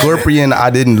that good. Scorpion, I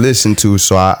didn't listen to,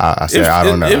 so I said, I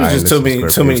don't know. It was just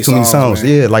too many songs.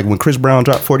 Yeah, like when Chris Brown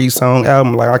dropped 40 song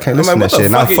album, like I can't listen to that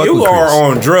shit. Fuck you are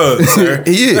on drugs, sir.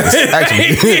 He is,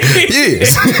 actually. He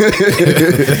is.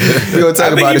 We're going to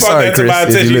talk about it. Sorry,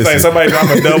 Chris. He's like, somebody drop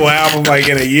a double album like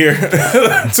in a year.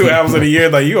 2 albums in a year,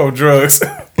 like you on drugs.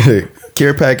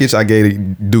 Care Package, I gave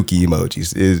Dookie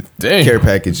emojis. Care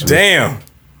Package. Damn.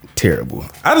 Terrible.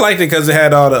 I liked it because it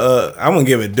had all the I wouldn't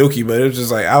give it Dookie, but it was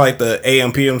just like I like the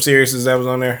AM/PM series that was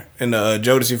on there and the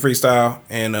Jodeci freestyle,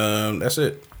 and that's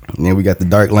it. And then we got the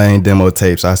Dark Lane demo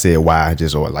tapes. I said, why?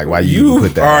 Why you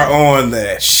put that? You are on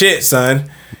that shit, son.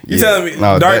 You telling me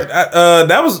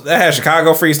that had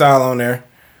Chicago freestyle on there.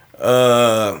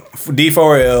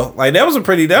 D4L, like that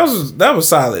was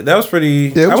solid. That was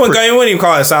pretty. Yeah, I wouldn't even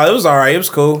call it solid. It was all right. It was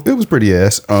cool. It was pretty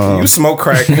ass. You smoke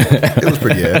crack. It was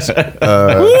pretty ass.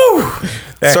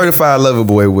 Certified Lover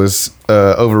Boy was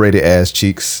overrated ass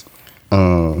cheeks.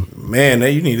 Man,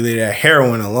 you need to leave that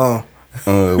heroin alone.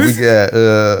 We got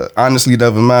Honestly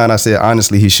Nevermind. I said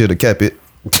honestly he should have kept it.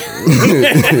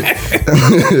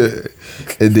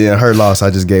 And then Her Loss, I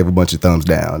just gave a bunch of thumbs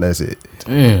down. That's it.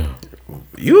 Damn.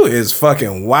 You is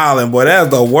fucking wildin', boy.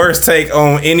 That's the worst take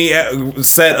on any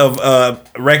set of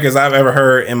records I've ever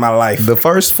heard in my life. The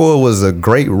first 4 was a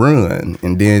great run,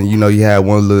 and then you had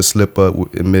one little slip up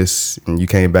and miss, and you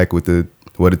came back with the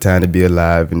What a Time to Be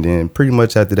Alive, and then pretty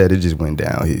much after that it just went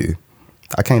downhill.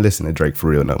 I can't listen to Drake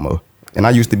for real no more, and I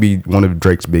used to be one of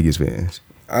Drake's biggest fans.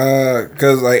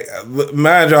 Cause like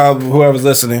my job, whoever's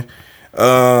listening,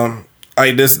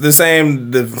 like the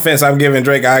same defense I'm giving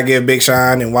Drake, I give Big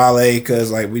Sean and Wale, because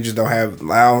like we just don't have.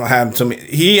 I don't have too many.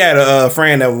 He had a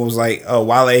friend that was like,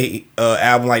 Wale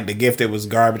album like The Gifted was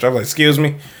garbage. I was like, excuse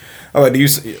me. I'm like,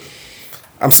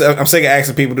 I'm sick of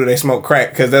asking people, do they smoke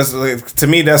crack? Because that's like, to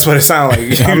me, that's what it sounds like.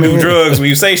 You do drugs when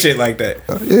you say shit like that.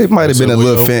 It might have been a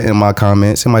little fit in my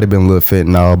comments. It might have been a little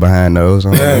fentanyl behind those.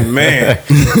 Man,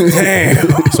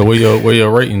 damn. So where your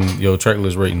rating, your track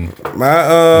list rating?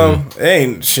 My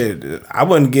ain't shit. I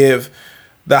wouldn't give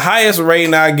the highest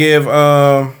rating. I give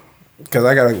because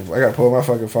I gotta pull my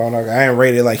fucking phone out. I ain't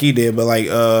rated like he did, but like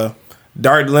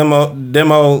Dark Demo,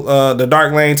 the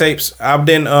Dark Lane tapes. I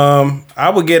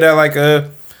would get that like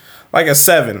a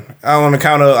 7. On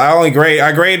account of I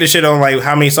grade the shit on like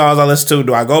how many songs I listen to.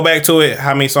 Do I go back to it?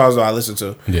 How many songs do I listen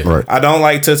to? Yeah. Right. I don't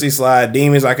like Tootsie Slide.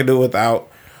 Demons I could do without.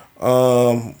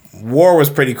 War was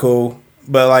pretty cool,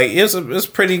 but like it's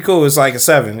pretty cool. It's like a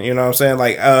 7. You know what I'm saying?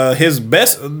 Like his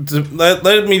best.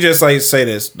 Let me just like say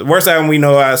this: the worst album we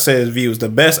know, I said, is Views. The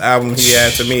best album he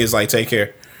had to me is like Take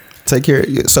Care. Take Care.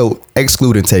 So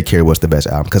excluding Take Care, what's the best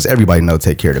album? Because everybody know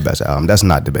Take Care the best album. That's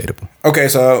not debatable. Okay,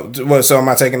 so am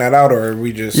I taking that out, or are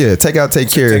we just take out Take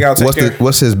Care? Take out Take Care.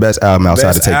 What's his best album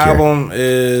outside of Take Care? Best album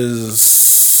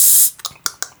is,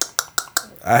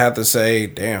 I have to say,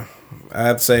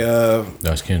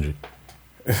 That's Kendrick.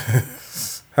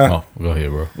 Oh, go ahead,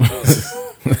 bro.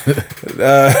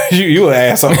 you an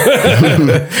asshole.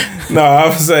 No,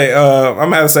 I'm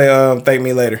gonna have to say Thank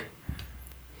Me Later.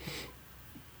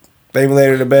 Thank Me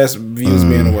Later the best, Views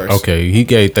being the worst. Okay, he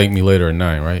gave Thank Me Later a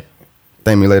 9, right?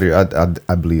 Thank Me Later,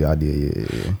 I believe I did,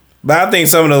 yeah. But I think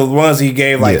some of the ones he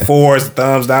gave like 4s,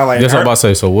 thumbs down. Like that's what I'm about to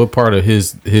say. So what part of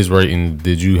his rating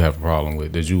did you have a problem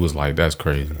with? That you was like, that's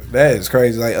crazy. That is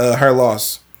crazy. Like Her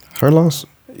Loss. Her Loss?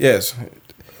 Yes.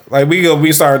 Like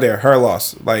we started there. Her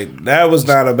Loss. Like that was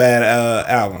not a bad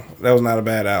album. That was not a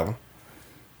bad album.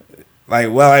 Like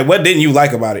what didn't you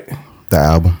like about it? The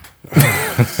album.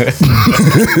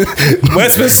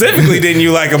 What specifically didn't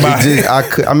you like about it?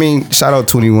 I mean, shout out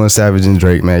 21 Savage and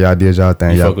Drake, man. Y'all did y'all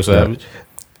thing. You fuck with Savage?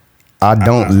 I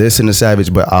don't listen to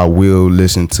Savage, but I will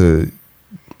listen to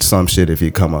some shit if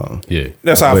it come on. Yeah,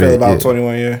 that's how I feel about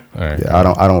 21. Yeah, all right. Yeah,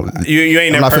 I don't. You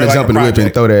ain't. I'm never not finna like jump in the whip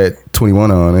and throw that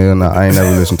 21 on. And I ain't never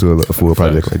listened to a full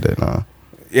project like that. Nah.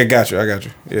 Yeah, got you. I got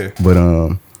you. Yeah, but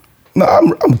no,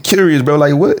 I'm curious, bro.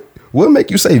 Like, what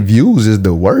make you say Views is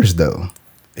the worst though?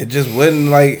 It just wasn't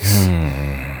like.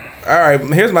 All right,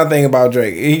 here's my thing about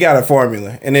Drake. He got a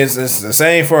formula, and it's the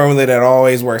same formula that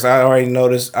always works. I always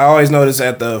notice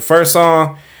at the first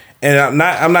song, and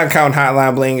I'm not counting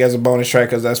Hotline Bling as a bonus track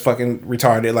because that's fucking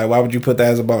retarded. Like, why would you put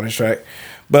that as a bonus track?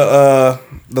 But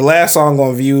the last song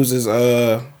on Views is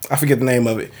I forget the name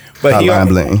of it. But Hotline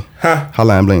Bling. Huh?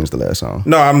 Hotline Bling is the last song.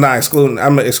 No, I'm not excluding.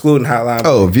 I'm excluding Hotline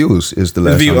Bling. Oh, Views is the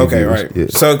last song. Okay, right. Yeah.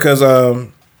 So because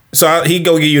he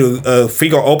gonna give you he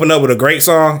gonna open up with a great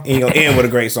song and he gonna end with a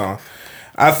great song.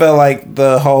 I felt like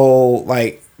the whole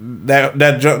like that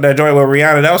joint with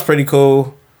Rihanna, that was pretty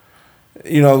cool.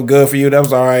 You know, good for you. That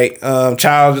was all right.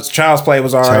 Child's Play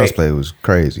was all right. Child's Play was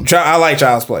crazy. I like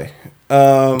Child's Play.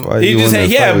 He just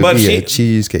had, but she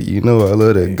cheesecake. You know, I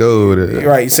love that gold.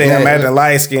 Right, you say I'm at the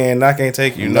light skin. I can't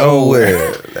take you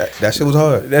nowhere. That shit was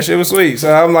hard. That shit was sweet.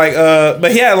 So I'm like,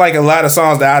 but he had like a lot of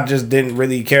songs that I just didn't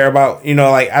really care about. You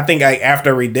know, like I think like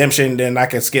after Redemption, then I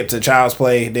could skip to Child's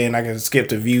Play. Then I could skip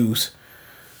to Views.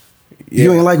 Yeah.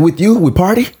 You ain't like with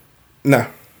Party? No.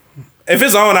 If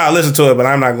it's on, I'll listen to it, but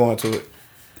I'm not going to it.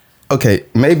 Okay,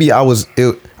 maybe I was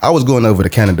going over to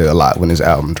Canada a lot when this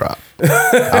album dropped.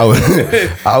 I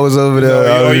was over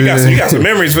there. You got some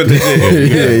memories for this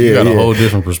shit. Yeah. You got a whole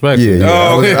different perspective. Yeah.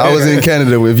 I was in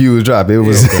Canada when Views dropped. It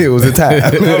was a time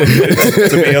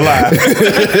to be alive.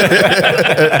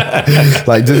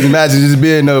 Like just imagine just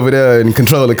being over there and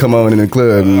Controller come on in the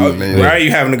club. Why are you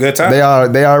having a good time?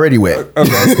 They already wet.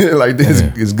 Okay. Like this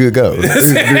is good go.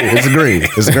 It's a green.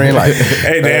 It's a green light.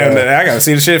 Hey damn, I gotta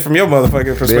see the shit from your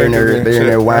motherfucking perspective. They're in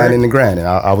there whining and grinding.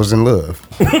 I was in love.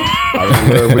 I was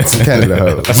in love with some Canada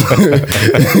hoes.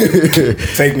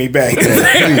 Take me back.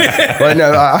 Right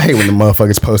now, I hate when the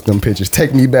motherfuckers post them pictures.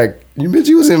 Take me back. You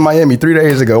was in Miami 3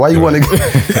 days ago. Why you want to?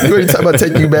 You already talk about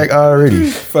take you back already.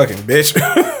 Fucking bitch.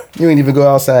 You ain't even go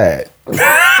outside.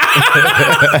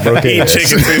 Eating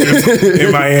chicken fingers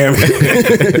in Miami.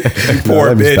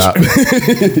 Poor bitch.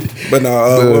 But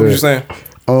no, what was you saying?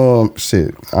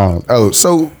 Shit.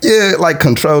 So yeah, like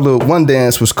Controller, One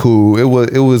Dance was cool.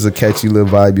 It was a catchy little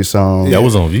vibey song. That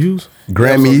was on Views.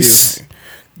 Grammys.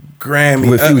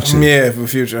 With Future. Yeah, for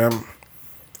Future.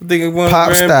 I think it won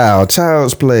Pop Style,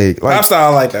 Child's Play. Like, Pop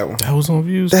Style, I like that one. That was on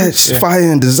Views. That's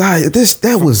Fire and Desire.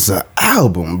 That was an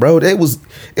album, bro. It was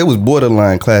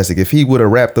borderline classic. If he would have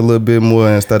rapped a little bit more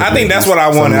instead of, I think that's what I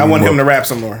wanted. I want him to rap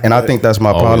some more. And I think that's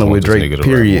my problem with Drake.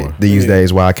 Period. These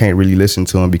days, why I can't really listen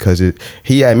to him because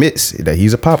he admits that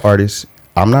he's a pop artist.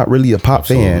 I'm not really a pop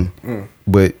fan,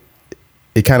 but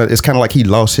it's kind of like he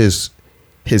lost his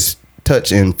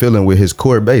touch and feeling with his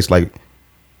core bass. Like,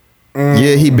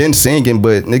 yeah, he been singing,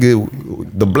 but nigga,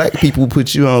 the black people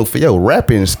put you on for your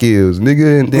rapping skills,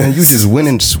 nigga, and then you just went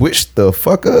and switched the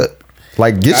fuck up.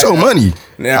 Like, get your money.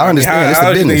 I understand. It's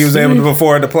the business. He was able to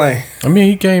afford to play. I mean,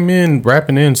 he came in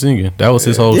rapping and singing. That was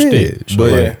his whole shtick.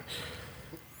 But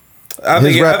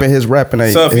his rapping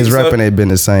ain't been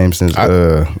the same since.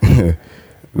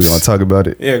 We want to talk about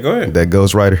it. Yeah, go ahead. That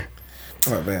Ghostwriter.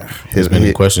 Oh man, it's been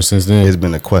a question since then. It's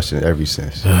been a question ever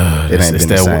since. It ain't been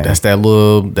the same. That's that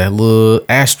little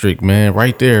asterisk, man,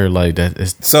 right there. Like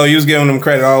that. So you was giving them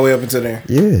credit all the way up until there.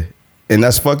 Yeah, and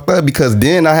that's fucked up because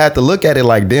then I had to look at it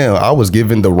like, damn, I was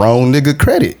giving the wrong nigga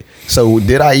credit. So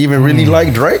did I even really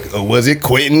like Drake, or was it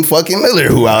Quentin fucking Miller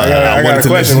who I got a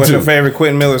question. What's your favorite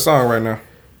Quentin Miller song right now?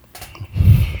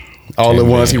 All the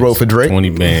ones he wrote for Drake. 20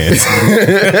 bands.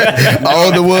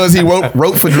 All the ones he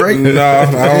wrote for Drake. No, I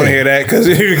don't want to hear that because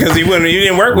you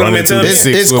didn't work with him until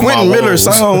it's Quentin Miller's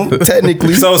song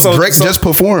technically. So Drake just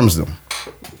performs them.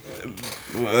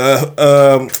 What was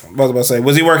I about to say?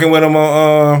 Was he working with him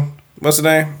on what's the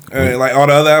name? Like all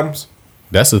the other albums?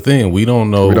 That's the thing. We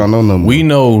don't know. We don't know no more. We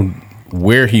know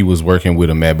where he was working with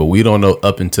him at, but we don't know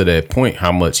up until that point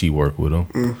how much he worked with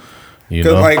him. You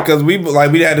know? Cause we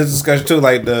had this discussion too.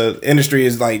 Like the industry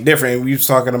is like different. We was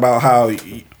talking about how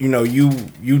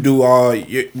you do all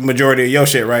majority of your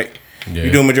shit, right? Yeah.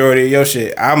 You do a majority of your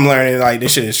shit. I'm learning like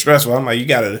this shit is stressful. I'm like, you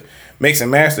gotta mix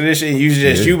and master this shit. You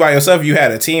just you by yourself. You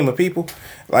had a team of people.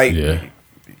 Like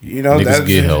niggas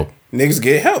get help. Niggas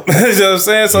get help. You know what I'm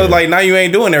saying? So like now you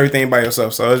ain't doing everything by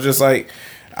yourself. So it's just like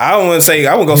I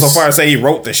wouldn't go so far as say he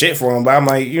wrote the shit for him, but I'm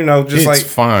like, it's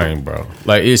fine, bro.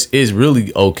 Like it's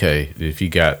really okay if you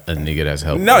got a nigga that's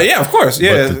helping. No, yeah, of course,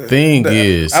 yeah. But the thing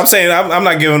is, I'm saying I'm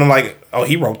not giving him like, oh,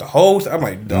 he wrote the whole. I'm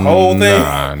like the whole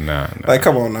thing. Nah. Like,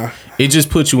 come on now. It just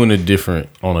puts you on a different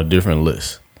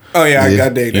list. Oh yeah, I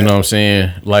dig that. You know what I'm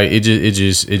saying? Like it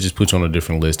just puts you on a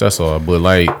different list. That's all. But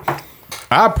like,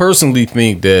 I personally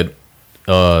think that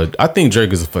I think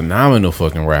Drake is a phenomenal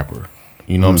fucking rapper.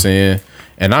 You know what I'm saying?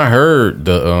 And I heard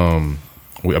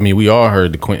we all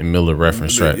heard the Quentin Miller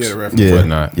reference tracks,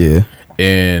 whatnot. Yeah.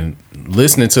 And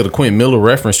listening to the Quentin Miller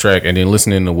reference track and then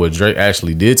listening to what Drake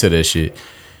actually did to that shit,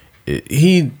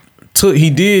 he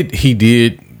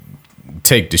did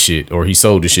take the shit or he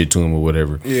sold the shit to him or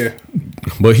whatever. Yeah.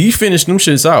 But he finished them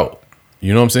shits out.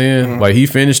 You know what I'm saying? Like he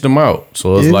finished them out.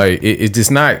 So it's like it's just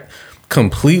not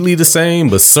completely the same,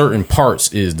 but certain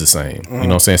parts is the same. You know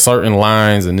what I'm saying? Certain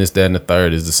lines and this, that, and the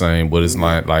third is the same, but it's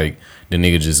not like the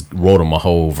nigga just wrote him a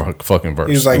whole fucking verse.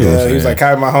 He was like,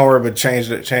 copy my homework, but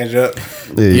changed it up.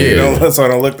 Yeah. So it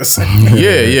don't look the same.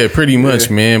 yeah, pretty much,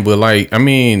 man. But like, I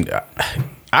mean,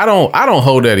 I don't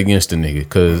hold that against the nigga,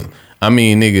 cause I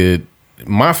mean, nigga,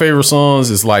 my favorite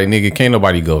songs is like, nigga, can't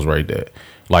nobody ghostwrite that.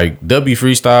 Like W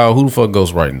Freestyle, who the fuck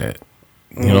ghostwriting that?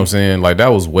 You know what I'm saying? Like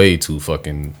that was way too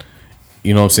fucking.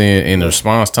 You know what I'm saying? And the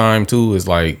response time too is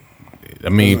like, I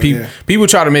mean, people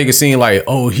try to make it seem like,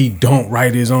 oh, he don't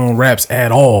write his own raps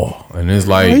at all, and it's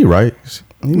like, he writes.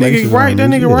 Nigga right, that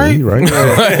nigga right. He right. You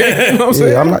know what I'm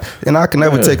saying? I'm not, and I can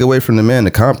never take away from the man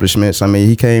accomplishments. I mean,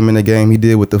 he came in the game, he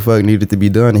did what the fuck needed to be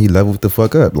done, and he leveled the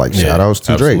fuck up. Like shout outs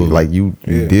to Drake. Like you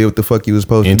did what the fuck you was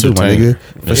supposed to do, my nigga.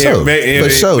 For sure. For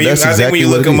sure. That's I exactly think when you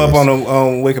what look it him up is.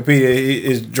 on Wikipedia,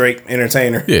 is Drake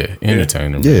entertainer. Yeah,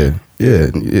 entertainer.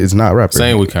 Yeah, it's not rapper.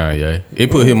 Same with Kanye.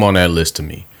 It put him on that list to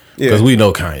me because we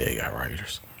know Kanye got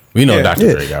writers. We know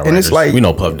Dr. Dre got writers. And it's like, we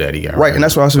know Puff Daddy got writers. Right, and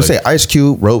that's what I was gonna say. Ice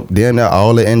Cube wrote damn near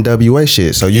all the NWA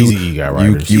shit. So Eazy-E got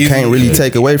writers. you can't really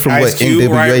take away from what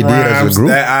NWA did as a group.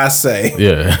 That I say.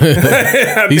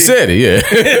 Yeah. He said it, yeah.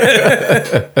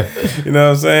 You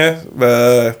know what I'm saying?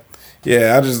 But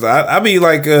I be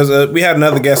like, we had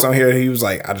another guest on here. He was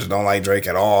like, I just don't like Drake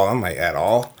at all. I'm like, at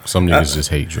all? Some niggas just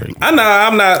hate Drake. I know,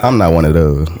 I'm not one of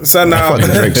those. So now, I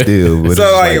fucking Drake still. But so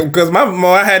like, because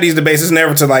I had these debates. It's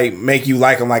never to like make you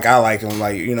like him like I like him.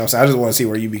 Like, you know what I'm saying? I just want to see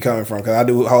where you be coming from, because I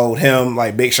do hold him,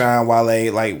 like Big Sean,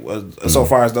 Wale, like so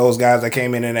far as those guys that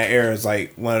came in that era is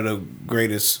like one of the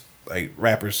greatest like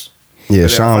rappers. Yeah,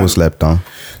 Sean was slept on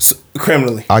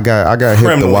criminally. I got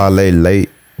hit the Wale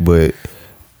late, but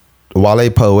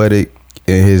Wale poetic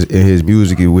in his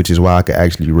music, which is why I could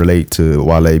actually relate to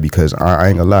Wale, because I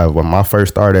ain't gonna lie, when I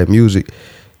first started at music,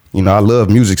 you know, I love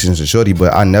music since a shorty,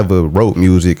 but I never wrote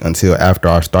music until after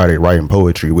I started writing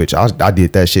poetry, which I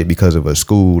did that shit because of a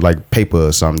school like paper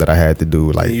or something that I had to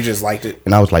do. Like, you just liked it,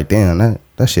 and I was like, damn,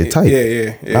 that shit tight.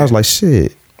 Yeah. And I was like,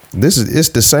 shit, it's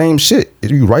the same shit.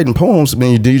 You writing poems,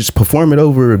 then you just perform it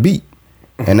over a beat,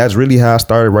 and that's really how I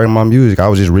started writing my music. I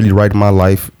was just really writing my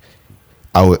life.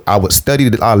 I would study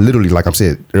it. I literally, like I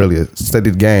said earlier,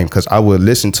 study the game, because I would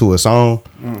listen to a song.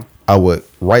 I would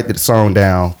write the song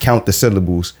down, count the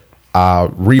syllables. I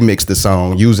remix the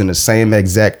song using the same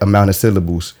exact amount of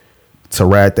syllables to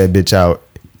ride that bitch out,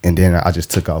 and then I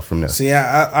just took off from there. See,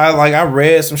 I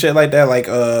read some shit like that, like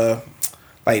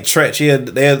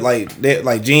Tretch. They're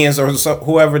like Genius or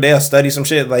whoever. They'll study some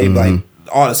shit like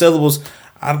all the syllables.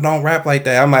 I don't rap like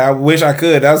that. I'm like, I wish I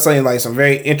could. I was saying like some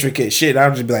very intricate shit. I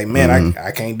would just be like, man, I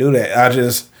can't do that. I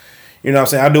just, you know what I'm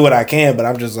saying? I do what I can, but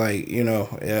I'm just like, you know,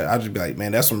 I'll just be like,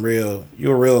 man, that's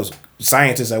you're a real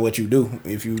scientist at what you do.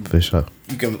 If you, for sure,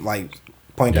 you can like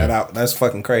point that out. That's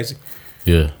fucking crazy.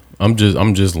 Yeah. I'm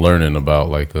just learning about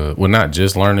like, well, not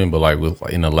just learning, but like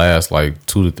in the last like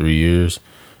 2 to 3 years,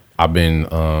 I've been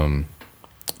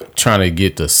trying to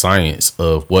get the science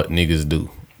of what niggas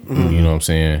do. You know what I'm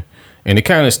saying? And it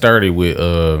kind of started with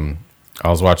I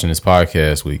was watching this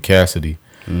podcast with Cassidy,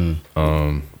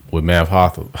 with Mav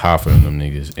Hoffa and them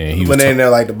niggas, and he was in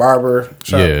there like the barber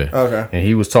shop. Yeah, okay. And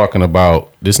he was talking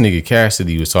about this nigga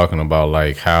Cassidy was talking about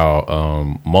like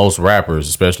how most rappers,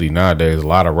 especially nowadays, a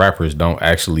lot of rappers don't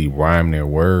actually rhyme their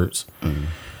words.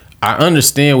 I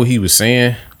understand what he was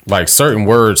saying. Like certain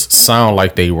words sound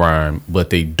like they rhyme,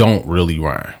 but they don't really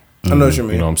rhyme. I know what you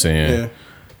mean. You know what I'm saying? Yeah.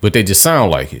 but they just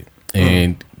sound like it.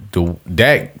 And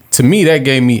that to me, that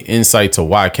gave me insight to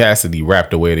why Cassidy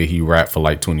rapped the way that he rapped for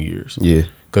like 20 years. Yeah.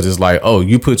 Because it's like, oh,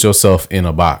 you put yourself in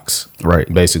a box, Right.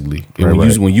 Basically,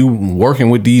 Right, when you working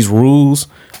with these rules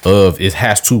of it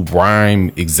has to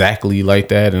rhyme exactly like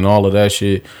that and all of that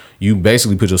shit, you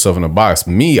basically put yourself in a box.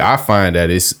 Me, I find that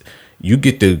you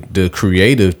get the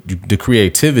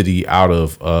creativity out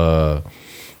of the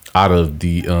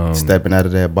Stepping out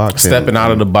of that box.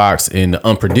 out of the box and the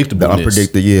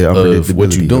unpredictableness. Of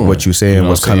what you doing, what you saying, you know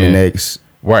what's what I'm coming saying? next.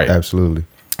 Right. Absolutely.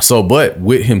 So, but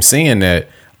with him saying that,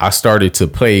 I started to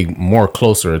pay more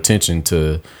closer attention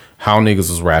to how niggas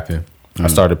was rapping. I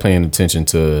started paying attention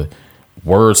to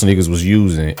words niggas was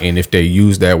using and if they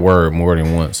used that word more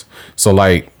than once. So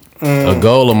like a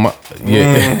goal of my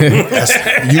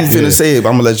You finna say it, but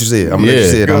I'm gonna let you say it. I'm gonna let you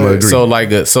say it. I'm gonna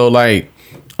agree.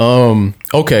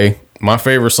 Okay. My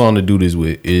favorite song to do this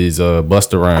with is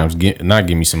Busta Rhymes. Give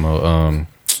me some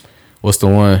what's the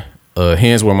one?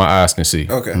 Hands Where My Eyes Can See.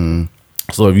 Okay.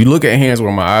 So if you look at Hands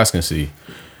Where My Eyes Can See,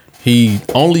 he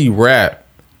only rapped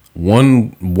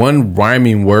one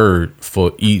rhyming word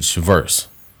for each verse,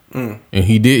 and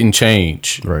he didn't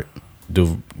change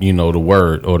the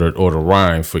word or the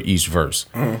rhyme for each verse.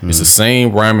 It's the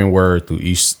same rhyming word through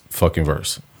each fucking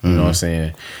verse. You know what I'm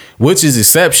saying? Which is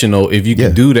exceptional if you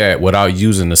can do that without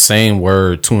using the same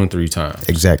word 2 and 3 times.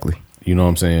 Exactly. You know what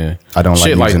I'm saying? I don't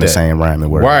Shit like using the that. same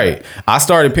rhyming word. Right. I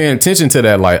started paying attention to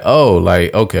that. Like, oh,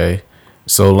 like okay,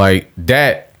 so like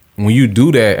that. When you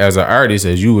do that as an artist,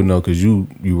 as you would know, because you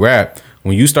rap,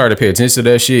 when you start to pay attention to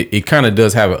that shit, it kind of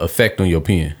does have an effect on your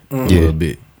pen a little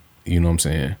bit. You know what I'm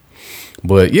saying?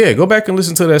 But yeah, go back and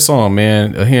listen to that song,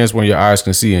 man. Hands Where Your Eyes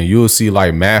Can See, and you'll see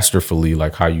like masterfully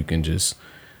like how you can just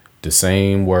the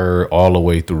same word all the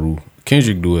way through.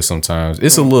 Kendrick do it sometimes.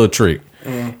 It's a little trick.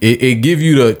 It give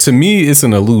you to me, it's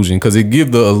an illusion because it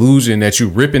give the illusion that you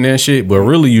ripping that shit, but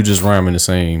really you just rhyming the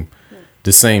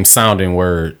same sounding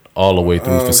word all the way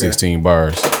through for 16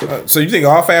 bars. So you think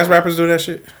all fast rappers do that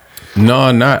shit? No,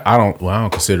 I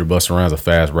don't consider Busta Rhymes a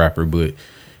fast rapper, but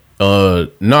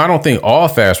no, I don't think all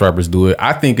fast rappers do it.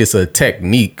 I think it's a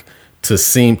technique to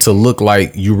seem to look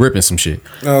like you ripping some shit.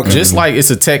 Okay. Just like it's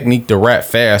a technique to rap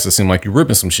fast to seem like you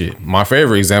ripping some shit. My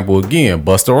favorite example again,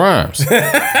 Busta Rhymes.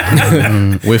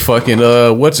 With fucking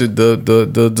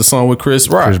the song with Chris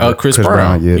Brown.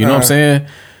 Yeah. You know what I'm saying?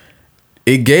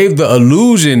 It gave the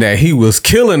illusion that he was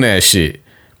killing that shit,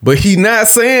 but he not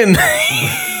saying.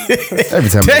 Every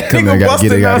time that nigga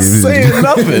Busta not saying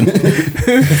nothing.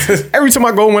 Every time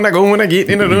I get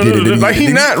like he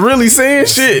not really saying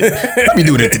shit. Let me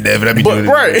do that to Devin. Let me do it.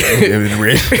 Right.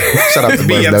 Shout out to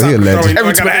Busta. He a legend.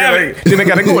 Every time then I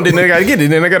gotta go and then I gotta get it.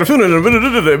 Then I gotta feel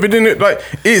it. But then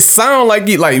it sound like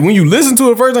when you listen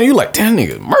to it first time, you like, damn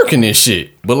nigga murking this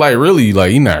shit. But like really,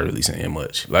 like he not really saying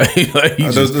much. Like he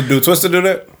does Twista do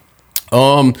that?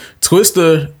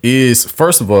 Twista is,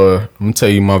 first of all, I'm gonna tell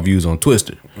you my views on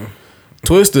Twista.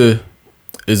 Twista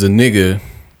is a nigga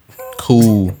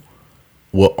who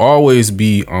will always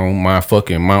be on my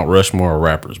fucking Mount Rushmore of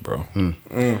rappers, bro.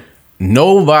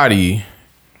 Nobody,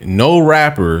 no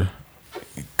rapper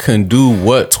can do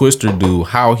what Twista do,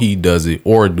 how he does it,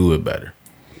 or do it better.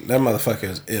 That motherfucker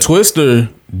is ill.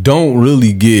 Twista don't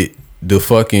really get the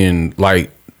fucking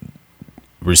like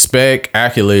respect,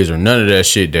 accolades, or none of that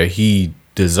shit that he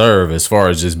deserve as far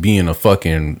as just being a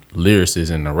fucking lyricist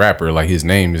and a rapper. Like his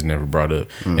name is never brought up,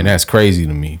 and that's crazy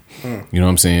to me. You know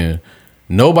what I'm saying?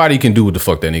 Nobody can do what the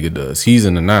fuck that nigga does. He's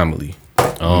an anomaly.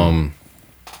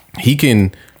 He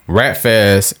can rap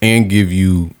fast and give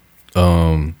you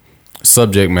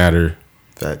subject matter,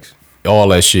 facts, all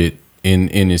that shit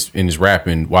in his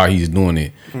rapping while he's doing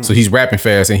it. So he's rapping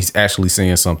fast and he's actually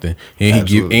saying something, and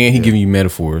he giving you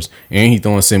metaphors, and he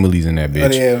throwing similes in that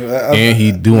bitch, and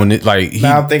he doing it like he.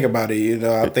 Now I'm thinking about it. You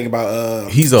know, I'm thinking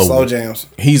about he's slow jams.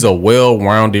 He's a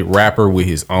well-rounded rapper with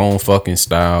his own fucking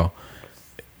style,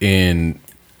 and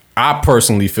I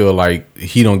personally feel like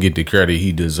he don't get the credit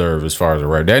he deserves as far as a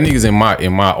rapper. That nigga's on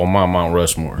my Mount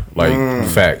Rushmore, like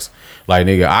facts. Like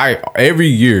nigga, every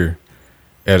year.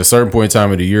 At a certain point in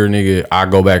time of the year, nigga, I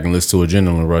go back and listen to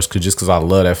Adrenaline Rush cause I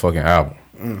love that fucking album,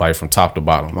 like from top to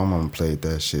bottom. My mama played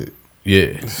that shit,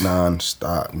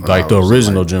 non-stop, like the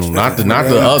original Adrenaline, not the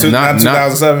other, not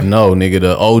 2007. No, nigga,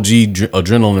 the OG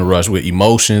Adrenaline Rush with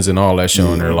emotions and all that shit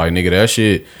on there. Like nigga, that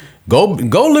shit Go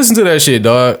listen to that shit,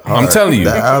 dog. I'm telling you.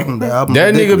 That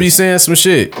That nigga be saying some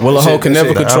shit. Well, a hoe can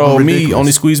never control me,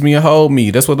 only squeeze me and hold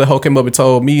me. That's what the hoe came up and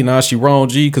told me. Now she wrong,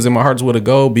 G, because in my heart's with a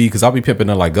gold B, because I'll be pimping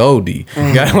her like gold D.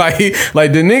 Like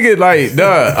the nigga, like,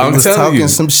 dog, I'm telling you.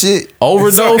 Some shit.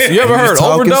 Overdose? You ever heard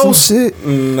overdose? Some shit.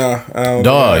 No, I don't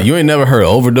Dog, you ain't never heard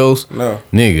overdose? No.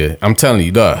 Nigga, I'm telling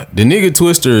you, dog. The nigga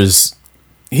Twister is,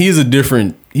 he's an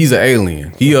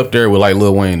alien. He up there with like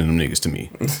Lil Wayne and them niggas to me.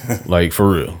 Like, for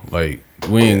real. Like, I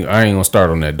ain't gonna start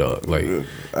on that, dog. Like,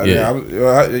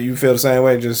 yeah. You feel the same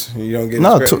way? Just you don't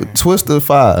get Twister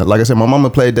 5. Like I said, my mama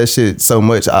played that shit so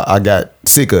much, I got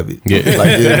sick of it. Yeah. Like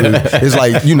it's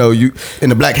like, you in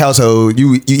the black household,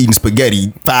 you eating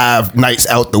spaghetti 5 nights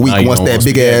out the week. Once that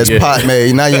big ass pot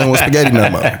made, now you don't want spaghetti no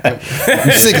more.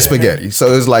 You sick of spaghetti.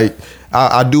 So it's like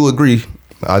I do agree.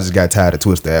 I just got tired of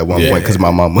Twister at one point because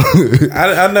my mama.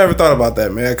 I never thought about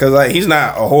that, man. Because like he's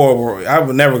not a horrible. I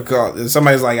would never call. If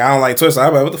somebody's like, I don't like Twister,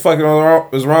 I'm like, what the fuck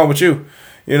is wrong with you?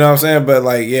 You know what I'm saying? But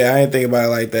like, yeah, I ain't think about it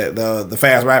like that. The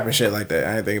fast rapping shit like that.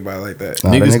 I ain't think about it like that. Nah,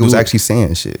 nigga was actually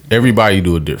saying shit. Everybody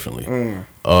do it differently.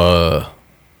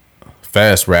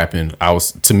 Fast rapping,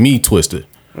 to me, Twister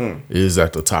is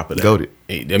at the top of that. Goated.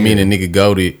 I mean, the nigga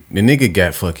goated. The nigga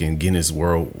got fucking Guinness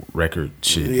World Record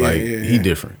shit. He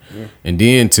different. Yeah. And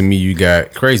then to me, you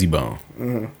got Crazy Bone.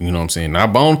 You know what I'm saying?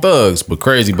 Not Bone Thugs, but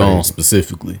Crazy Bone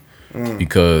specifically.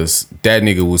 Because that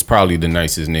nigga was probably the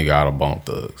nicest nigga out of Bone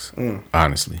Thugs.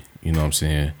 Honestly. You know what I'm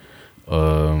saying?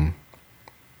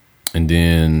 And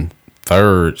then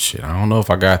third, shit, I don't know if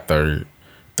I got third.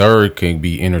 Third can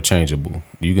be interchangeable.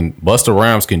 You can Busta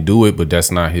Rhymes can do it, but that's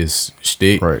not his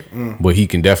shtick. Right. But he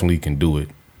can do it.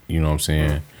 You know what I'm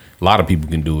saying? A lot of people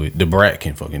can do it. The Brat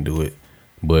can fucking do it,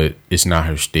 but it's not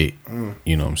her shtick.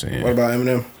 You know what I'm saying? What about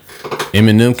Eminem?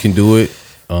 Eminem can do it,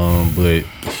 but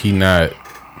he not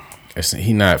as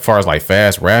far as like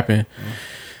fast rapping.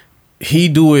 He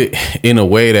do it in a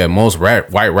way that most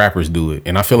white rappers do it.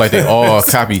 And I feel like they all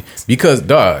copy. Because,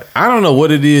 dog, I don't know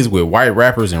what it is with white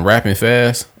rappers and rapping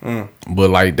fast. But,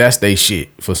 like, that's they shit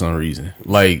for some reason.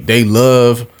 Like, they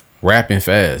love rapping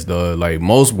fast, dog. Like,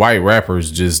 most white rappers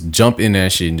just jump in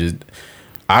that shit and just...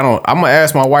 I'm going to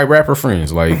ask my white rapper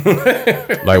friends, like,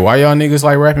 like, why y'all niggas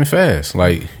like rapping fast?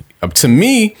 Like, to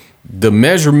me, the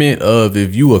measurement of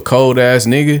if you a cold-ass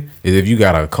nigga is if you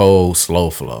got a cold,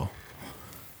 slow flow.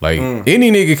 Like,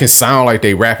 any nigga can sound like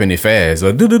they rapping it fast,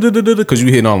 like, because you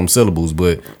hitting all them syllables.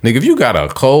 But, nigga, if you got a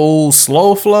cold,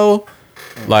 slow flow,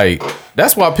 like,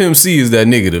 that's why Pimp C is that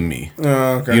nigga to me.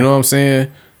 Okay. You know what I'm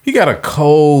saying? He got a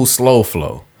cold, slow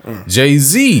flow.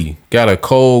 Jay-Z got a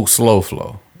cold, slow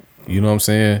flow. You know what I'm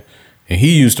saying? And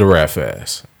he used to rap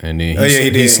fast. And then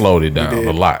he slowed it down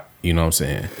a lot. You know what I'm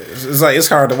saying? It's like, it's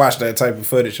hard to watch that type of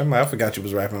footage. I'm like, I forgot you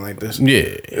was rapping like this.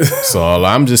 Yeah. So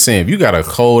I'm just saying, if you got a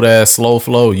cold ass slow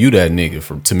flow, you that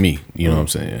nigga to me. You know what I'm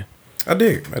saying? I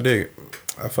dig it.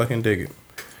 I fucking dig it.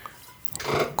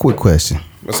 Quick question.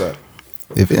 What's up?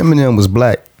 If Eminem was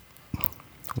black,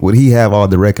 would he have all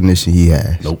the recognition he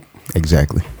has? Nope.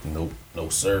 Exactly. Nope. No,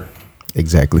 sir.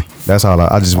 Exactly. That's all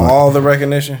I just want. All the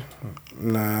recognition?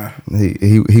 Nah.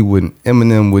 He wouldn't.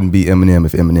 Eminem wouldn't be Eminem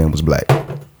if Eminem was black.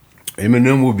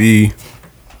 Eminem would be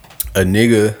a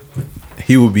nigga.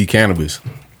 He would be cannabis.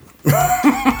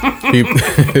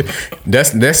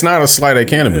 That's not a slight at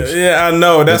cannabis. Yeah, I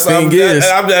know. That's the thing is,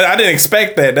 I didn't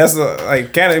expect that. That's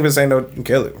like cannabis ain't no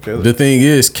kill it. The thing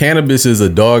is, cannabis is a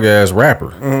dog ass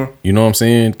rapper. You know what I'm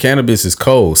saying? Cannabis is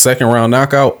cold. Second round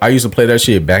knockout. I used to play that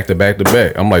shit back to back to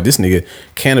back. I'm like, this nigga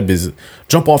cannabis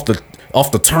jump off the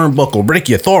turnbuckle, break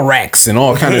your thorax, and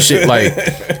all kind of shit. Like,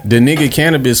 the nigga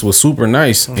Cannabis was super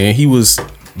nice, and he was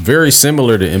very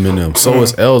similar to Eminem. So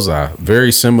is Elzhi,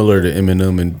 very similar to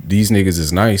Eminem, and these niggas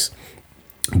is nice.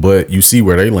 But you see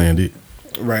where they landed.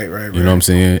 Right. You know what I'm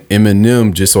saying?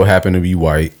 Eminem just so happened to be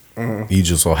white. He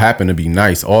just so happened to be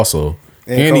nice also.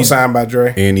 And co-signed by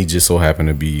Dre. And he just so happened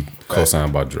to be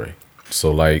co-signed by Dre.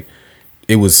 So, like,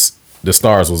 it was, the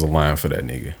stars was aligned for that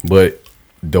nigga. But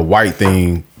the white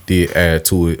thing did add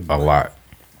to it a lot,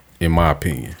 in my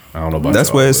opinion. I don't know about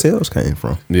that's where his sales came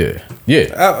from. Yeah.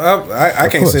 I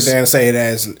can't sit there and say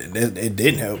it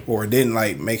didn't help or it didn't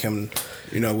like make him,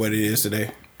 what it is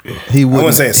today. He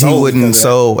wouldn't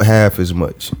sell half as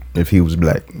much if he was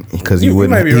black because he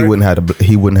wouldn't have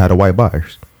the white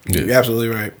buyers. Yeah. You're absolutely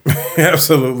right.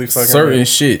 Absolutely fucking certain right.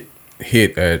 shit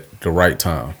hit at the right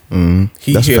time.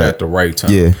 He hit at the right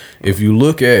time. Yeah. If you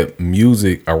look at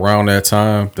music around that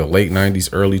time, the late 90s,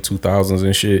 early 2000s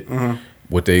and shit,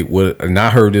 and I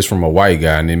heard this from a white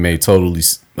guy and it made totally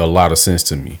a lot of sense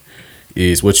to me,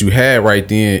 is what you had right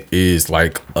then is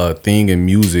like a thing in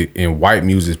music, in white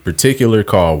music in particular,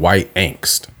 called white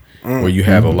angst. where you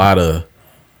had a lot of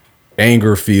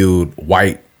anger-filled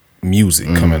white music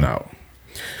coming out.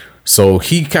 So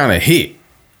he kind of hit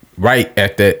right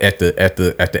at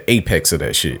the apex of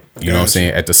that shit. You know what I'm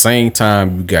saying? At the same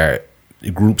time, you got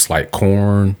groups like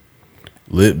Korn,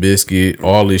 Limp Bizkit,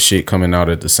 all this shit coming out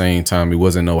at the same time. It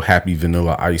wasn't no Happy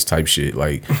Vanilla Ice type shit.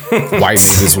 Like white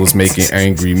niggas was making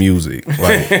angry music.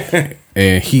 Like,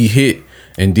 and he hit.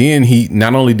 And then he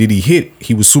not only did he hit,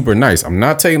 he was super nice. I'm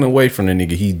not taking away from the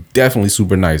nigga. He definitely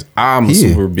super nice. I'm a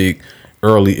super big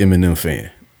early Eminem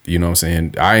fan. You know what I'm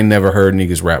saying? I ain't never heard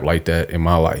niggas rap like that in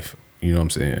my life. You know what I'm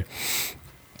saying?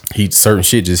 Certain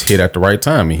shit just hit at the right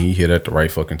time, and he hit at the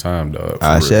right fucking time, dog.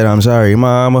 I said, I'm sorry,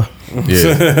 mama.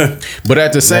 Yeah. But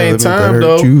at the same time,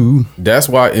 though, that's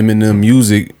why Eminem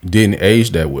music didn't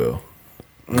age that well.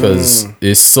 Because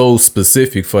it's so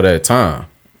specific for that time.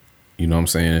 You know what I'm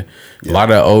saying? Yeah. A lot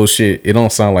of that old shit, it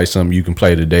don't sound like something you can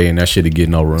play today, and that shit'll get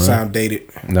no run. Sound dated.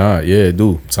 Nah, yeah, it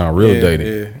do. Sound real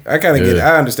dated. Yeah. I kind of get it.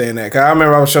 I understand that. Cause I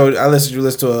remember I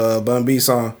listened to a Bun B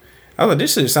song. I was like,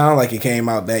 this shit sound like it came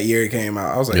out that year it came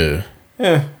out. I was like,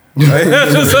 yeah.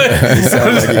 It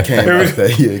sound like it came out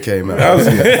that year it came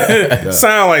out.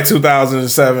 Sound like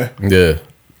 2007. Yeah.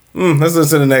 Let's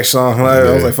listen to the next song.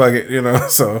 I was like, fuck it, you know.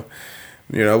 So,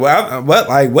 you know,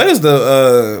 what is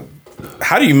the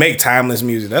how do you make timeless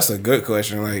music? That's a good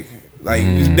question. Like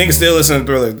niggas still listen to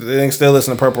Thriller. Niggas still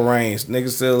listen to Purple Rains.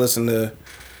 Niggas still listen to,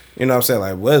 you know what I'm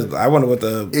saying? Like, I wonder what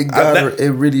the... It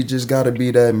really just got to be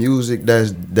that music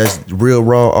that's real,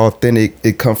 raw, authentic.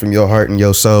 It come from your heart and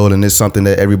your soul, and it's something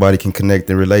that everybody can connect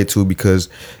and relate to because,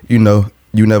 you know,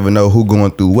 you never know who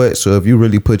going through what. So if you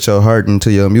really put your heart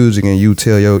into your music and you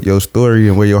tell your story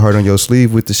and wear your heart on your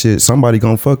sleeve with the shit, somebody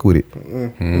gonna fuck with it.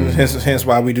 Hence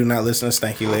why we do not listen to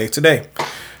Stanky Leg today.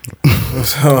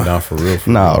 So, nah, for real.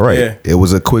 Nah, right. Yeah. It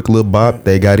was a quick little bop.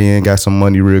 They got in, got some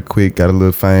money real quick, got a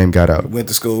little fame, got out. Went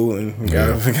to school and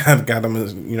got them,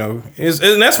 you know.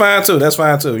 And that's fine too. That's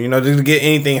fine too. You know, to get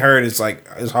anything heard, it's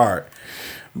hard.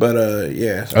 But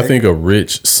yeah. I think a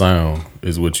rich sound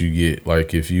is what you get.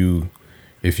 Like if you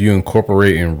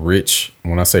incorporate in rich,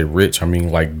 when I say rich, I mean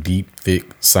like deep,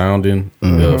 thick sounding,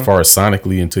 as far as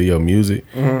sonically into your music.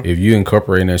 If you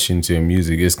incorporate that shit into your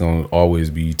music, it's gonna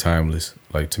always be timeless.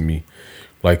 Like to me,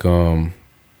 like I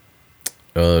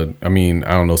mean,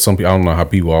 I don't know. I don't know how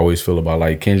people always feel about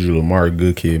like Kendrick Lamar,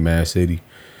 Good Kid, Mad City.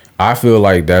 I feel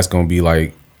like that's gonna be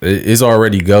like it's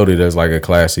already goated as like a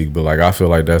classic, but like I feel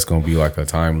like that's gonna be like a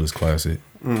timeless classic.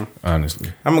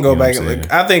 Honestly, I'm gonna go back and look.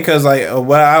 I think because like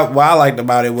what I liked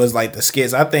about it was like the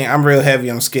skits. I think I'm real heavy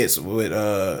on skits with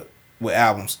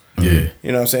albums. Yeah,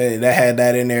 you know what I'm saying. That had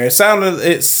that in there. It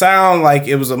sounded like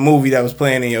it was a movie that was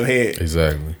playing in your head.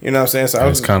 Exactly. You know what I'm saying. So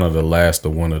it's kind of the last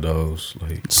of one of those.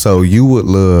 Like, so you would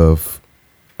love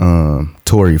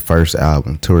Tory very first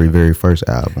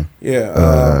album.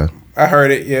 Yeah, I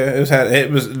heard it. Yeah,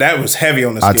 that was heavy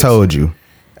on the skits. I told you.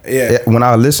 Yeah. When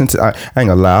I listened to, I ain't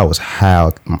gonna lie, I was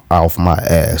high off my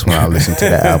ass when I listened to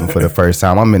the album for the first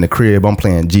time. I'm in the crib, I'm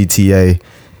playing GTA,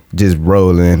 just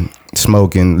rolling,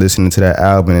 smoking, listening to that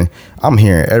album. And I'm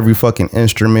hearing every fucking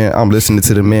instrument. I'm listening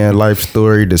to the man life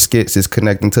story. The skits is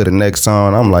connecting to the next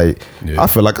song. I'm like, I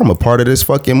feel like I'm a part of this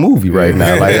fucking movie right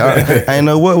now. Like I ain't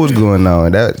know what was going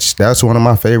on. That's one of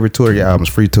my favorite Tory albums,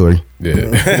 Free Tory. Yeah.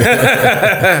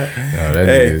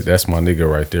 That's my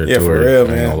nigga right there. Yeah, Tory. for real,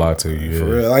 man. I ain't gonna lie to you. Yeah. For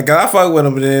real. Like I fuck with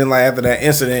him, but then like after that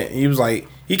incident, he was like,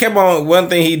 he kept on. One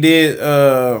thing he did,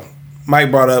 Mike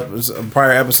brought up was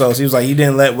prior episodes. He was like, he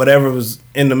didn't let whatever was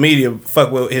in the media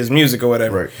fuck with his music or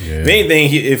whatever. Right. Yeah. If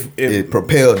anything, if it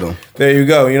propelled him. There you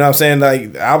go. You know what I'm saying?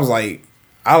 Like I was like,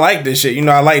 I like this shit. You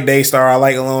know, I like Daystar. I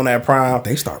like Alone at Prime.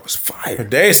 Daystar was fire.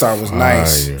 Daystar was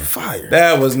nice. Fire.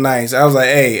 That was nice. I was like,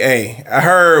 hey, I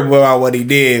heard about what he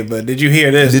did, but did you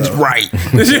hear this? It's right.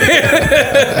 Did you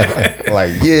hear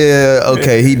like, yeah,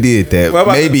 okay, he did that.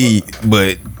 Maybe,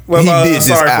 but he did this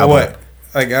album. For what?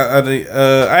 Like, I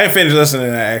didn't finish listening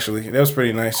to that, actually. That was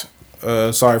pretty nice.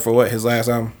 Sorry for what? His last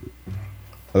album?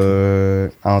 I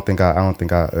don't think I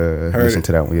listened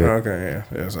to that one yet. Okay,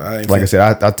 yeah. So I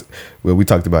said, we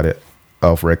talked about it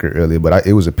off record earlier, but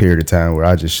it was a period of time where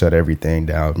I just shut everything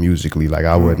down musically. Like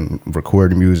I wouldn't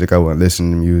record the music, I wouldn't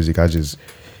listen to music. I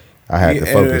had to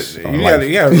focus. You gotta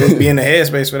really be in the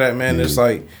headspace for that, man. It's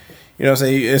like, you know what I'm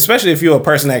saying? Especially if you're a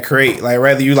person that create, like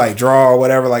rather you like draw or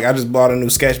whatever. Like I just bought a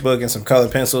new sketchbook and some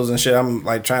colored pencils and shit. I'm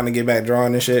like trying to get back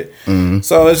drawing and shit. Mm-hmm.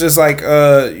 So it's just like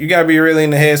you gotta be really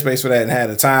in the headspace for that and have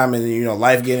the time and you know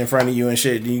life get in front of you and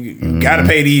shit. You gotta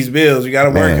pay these bills. You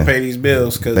gotta work and pay these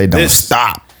bills because they don't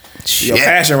stop. Your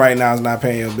passion right now is not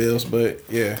paying your bills, but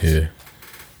yeah.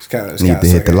 It's kind of need to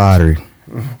hit the lottery.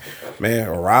 Man,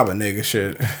 or rob a nigga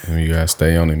shit. And you gotta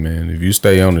stay on it, man. If you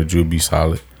stay on it, you'll be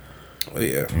solid. Well,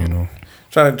 yeah. You know.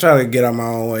 Try to get out my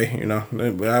own way, you know.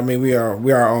 But I mean, we are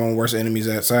our own worst enemies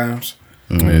at times.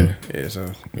 Yeah. Yeah,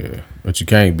 so. Yeah. But you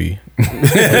can't be. You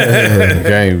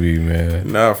can't be, man.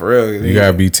 No, for real. You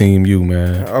gotta be team you,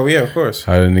 man. Oh, yeah, of course.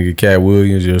 How that nigga Cat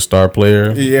Williams, you're a star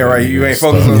player. Yeah, right. You ain't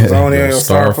focused on his own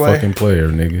star play. Fucking player,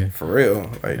 nigga. For real.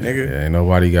 Like, nigga. Yeah, ain't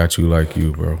nobody got you like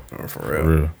you, bro. For real. For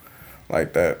real.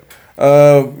 Like that.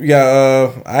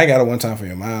 I ain't got a one time for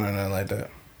your mind or nothing like that.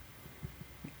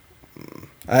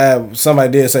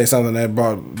 Somebody did say something that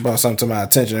brought something to my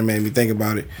attention and made me think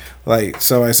about it. Like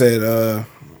somebody said,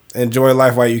 enjoy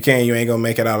life while you can. You ain't gonna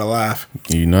make it out alive.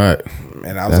 You not.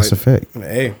 And I was That's a fact.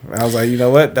 Hey, I was like, you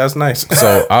know what? That's nice.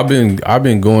 So I've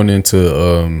been going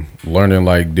into learning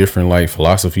like different like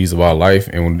philosophies about life,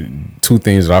 and two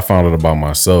things that I found out about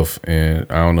myself,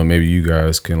 and I don't know, maybe you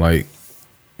guys can like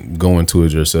go into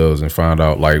it yourselves and find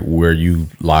out like where you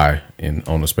lie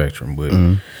on the spectrum. But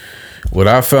what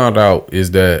I found out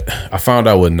is that I found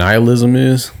out what nihilism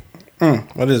is.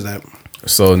 What is that?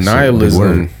 So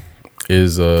nihilism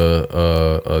is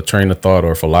a train of thought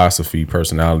or philosophy,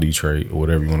 personality trait, or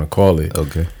whatever you want to call it.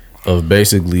 Okay. Of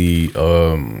basically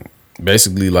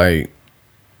like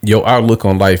your outlook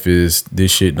on life is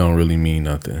this shit don't really mean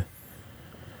nothing.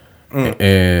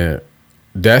 And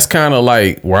that's kind of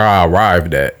like where I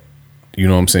arrived at. You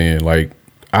know what I'm saying? Like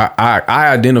I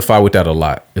identify with that a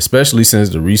lot, especially since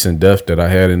the recent death that I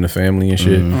had in the family and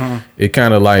shit. It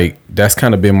kind of like that's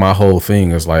kind of been my whole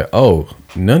thing. It's like, oh,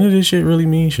 none of this shit really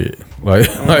means shit. Like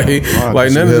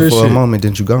like none of this for shit. a moment,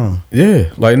 then you gone. Yeah,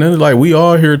 like none of like we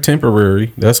all here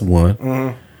temporary. That's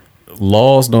one.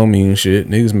 Laws don't mean shit.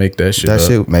 Niggas make that shit. That up.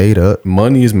 shit made up.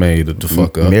 Money is made up the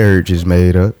fuck up. Marriage is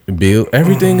made up. Bill,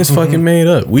 everything is fucking made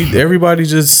up. Everybody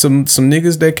just some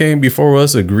niggas that came before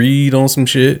us agreed on some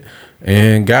shit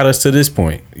and got us to this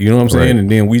point. You know what I'm saying?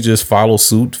 And then we just follow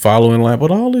suit, following like,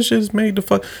 but all this shit is made the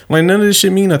fuck. Like none of this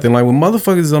shit mean nothing. Like when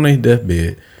motherfuckers is on their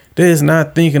deathbed, they is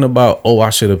not thinking about, oh, I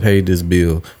should have paid this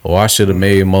bill, or I should have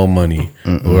made more money,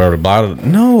 or blah.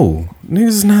 No, niggas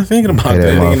is not thinking about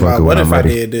that. Thinking about, what if I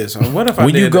did this? Or what if I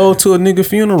When did you go that? to a nigga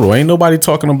funeral, ain't nobody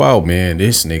talking about, man,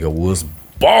 this nigga was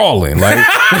balling. Like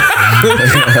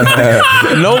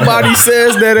nobody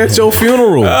says that at your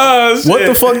funeral. Oh, what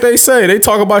the fuck they say? They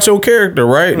talk about your character,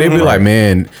 right? They be like,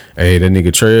 man, hey, that nigga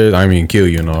Trez, I mean kill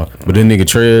you and all, but that nigga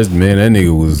Trez, man, that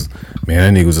nigga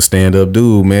was a stand up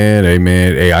dude, man.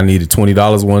 Hey, I needed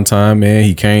 $20 one time, man.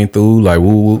 He came through, like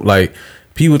woo. Like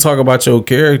people talk about your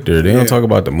character. They don't talk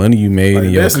about the money you made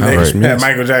and your accomplishments.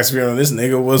 Michael Jackson funeral. This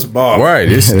nigga was bald. Right,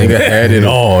 this nigga had it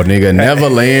all, nigga.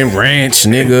 Neverland Ranch,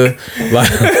 nigga.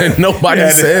 Like nobody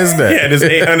says that. Yeah, this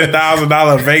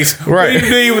 $800,000 vase. Right. What do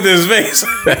you do with this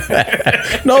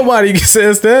vase? Nobody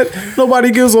says that.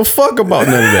 Nobody gives a fuck about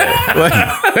none of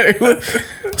that.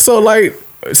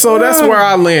 So that's where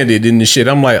I landed in the shit.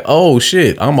 I'm like, oh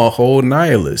shit, I'm a whole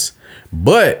nihilist.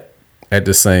 But at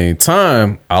the same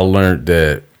time, I learned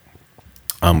that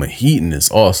I'm a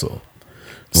hedonist also.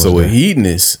 So a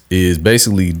hedonist is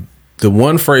basically the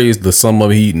one phrase, the sum of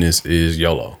hedonist is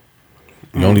YOLO.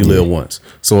 You only live once.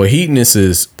 So a hedonist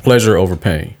is pleasure over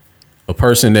pain. A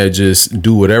person that just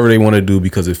do whatever they want to do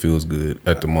because it feels good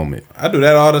at the moment. I do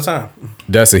that all the time.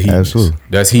 That's a hedonist. Absolutely.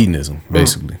 That's hedonism,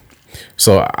 basically.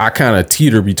 So I kind of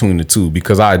teeter between the two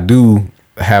because I do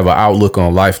have an outlook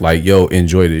on life like, yo,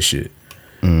 enjoy this shit.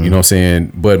 You know what I'm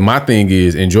saying? But my thing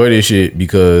is enjoy this shit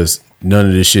because none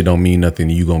of this shit don't mean nothing.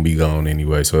 You gonna be gone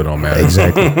anyway, so it don't matter.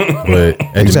 Exactly. But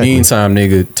at the meantime,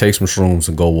 nigga, take some shrooms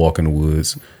and go walk in the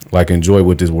woods. Like enjoy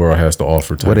what this world has to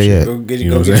offer. Where they at? Go get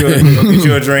You know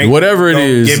you a drink. Whatever it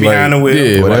is, Get behind the wheel.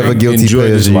 Yeah, Whatever like, guilty enjoy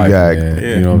pleasure this you life, got, man.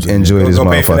 You know what I'm saying? enjoy this Go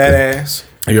pay for that motherfucker. ass.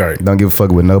 You're right. Don't give a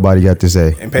fuck what nobody got to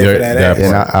say. And pay for that ass.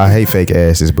 And I hate fake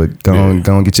asses, but go on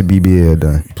get your BBL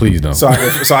done. Please don't. So I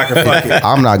can fuck it.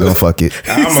 I'm not gonna fuck it.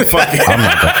 I'm gonna fuck it. I'm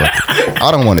not gonna fuck it.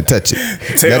 I don't want to touch it.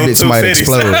 Tell That bitch two might cities.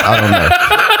 explode. I don't know.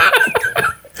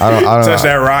 I don't Touch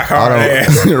that rock hard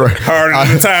ass. Harder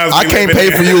than the times I we can't living pay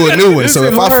in. for you a new one. So This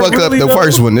if is I hard, fuck up really, the though.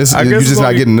 first one, I you're guess just it's not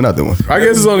only- getting another one. I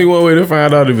guess it's only one way to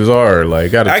find out if it's hard.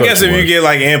 Like, gotta I touch guess if one. you get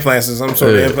like implants or some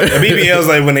sort of implant. BBL is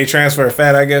like when they transfer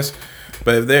fat, I guess.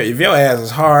 But if your ass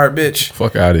is hard, bitch.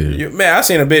 Fuck out of here. Man, I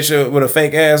seen a bitch with a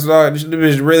fake ass, dog. This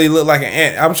bitch really looked like an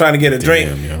ant. I'm trying to get a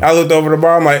drink. yo. I looked over the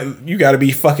bar. I'm like, you got to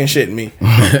be fucking shitting me.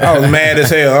 I was mad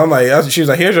as hell. I'm like, she was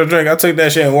like, here's your drink. I took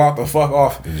that shit and walked the fuck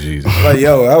off. Jesus. Like,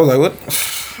 yo, I was like,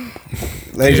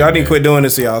 what? Ladies, y'all need to quit doing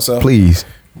this to y'all. So Please.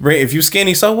 if you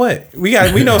skinny, so what? We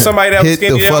know somebody that was Hit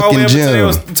the skinny all the way up fucking until they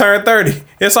was turned 30.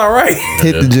 It's all right.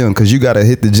 Hit the gym because you gotta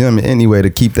hit the gym anyway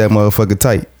to keep that motherfucker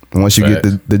tight. once you get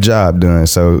the job done.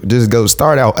 So just go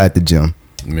start out at the gym,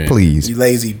 Man. please. You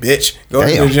lazy bitch. Go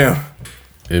Damn. to the gym.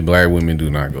 If black women do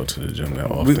not go to the gym that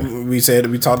often. We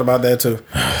talked about that too.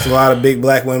 There's a lot of big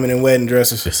black women in wedding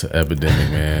dresses. It's an epidemic,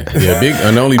 man. Yeah, big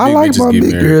and only big I like bitches my get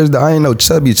big married. girls. Though. I ain't no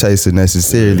chubby chaser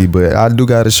necessarily, but I do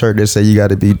got a shirt that say you got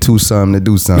to be 2 something to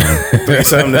do something.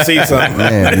 Something to see something.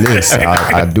 Man, listen,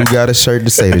 I do got a shirt to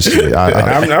say this shit.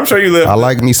 I'm sure you live. I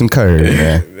like me some curve,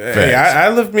 man. Hey, I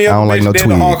lift me up. I don't like no did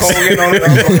the Hulk Hogan on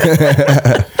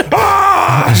it.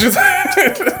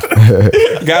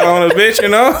 Got on a bitch, you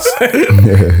know.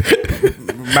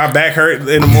 My back hurt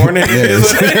in the morning.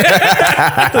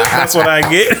 That's what I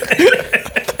get.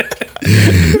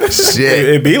 Shit.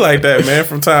 It be like that, man,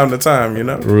 from time to time, you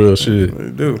know. Real shit.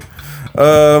 It do.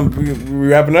 We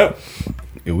wrapping up.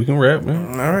 Yeah, we can rap,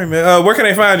 man. All right, man. Where can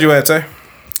they find you at, Tay?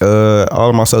 All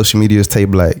of my social media is Tae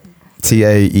Blaq.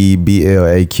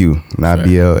 TAEBLAQ, not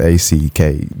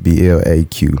BLACK.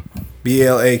 BLAQ.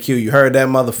 BLAQ. You heard that,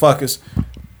 motherfuckers.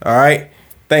 All right.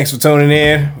 Thanks for tuning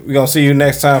in. We're gonna see you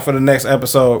next time for the next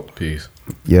episode. Peace.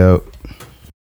 Yo.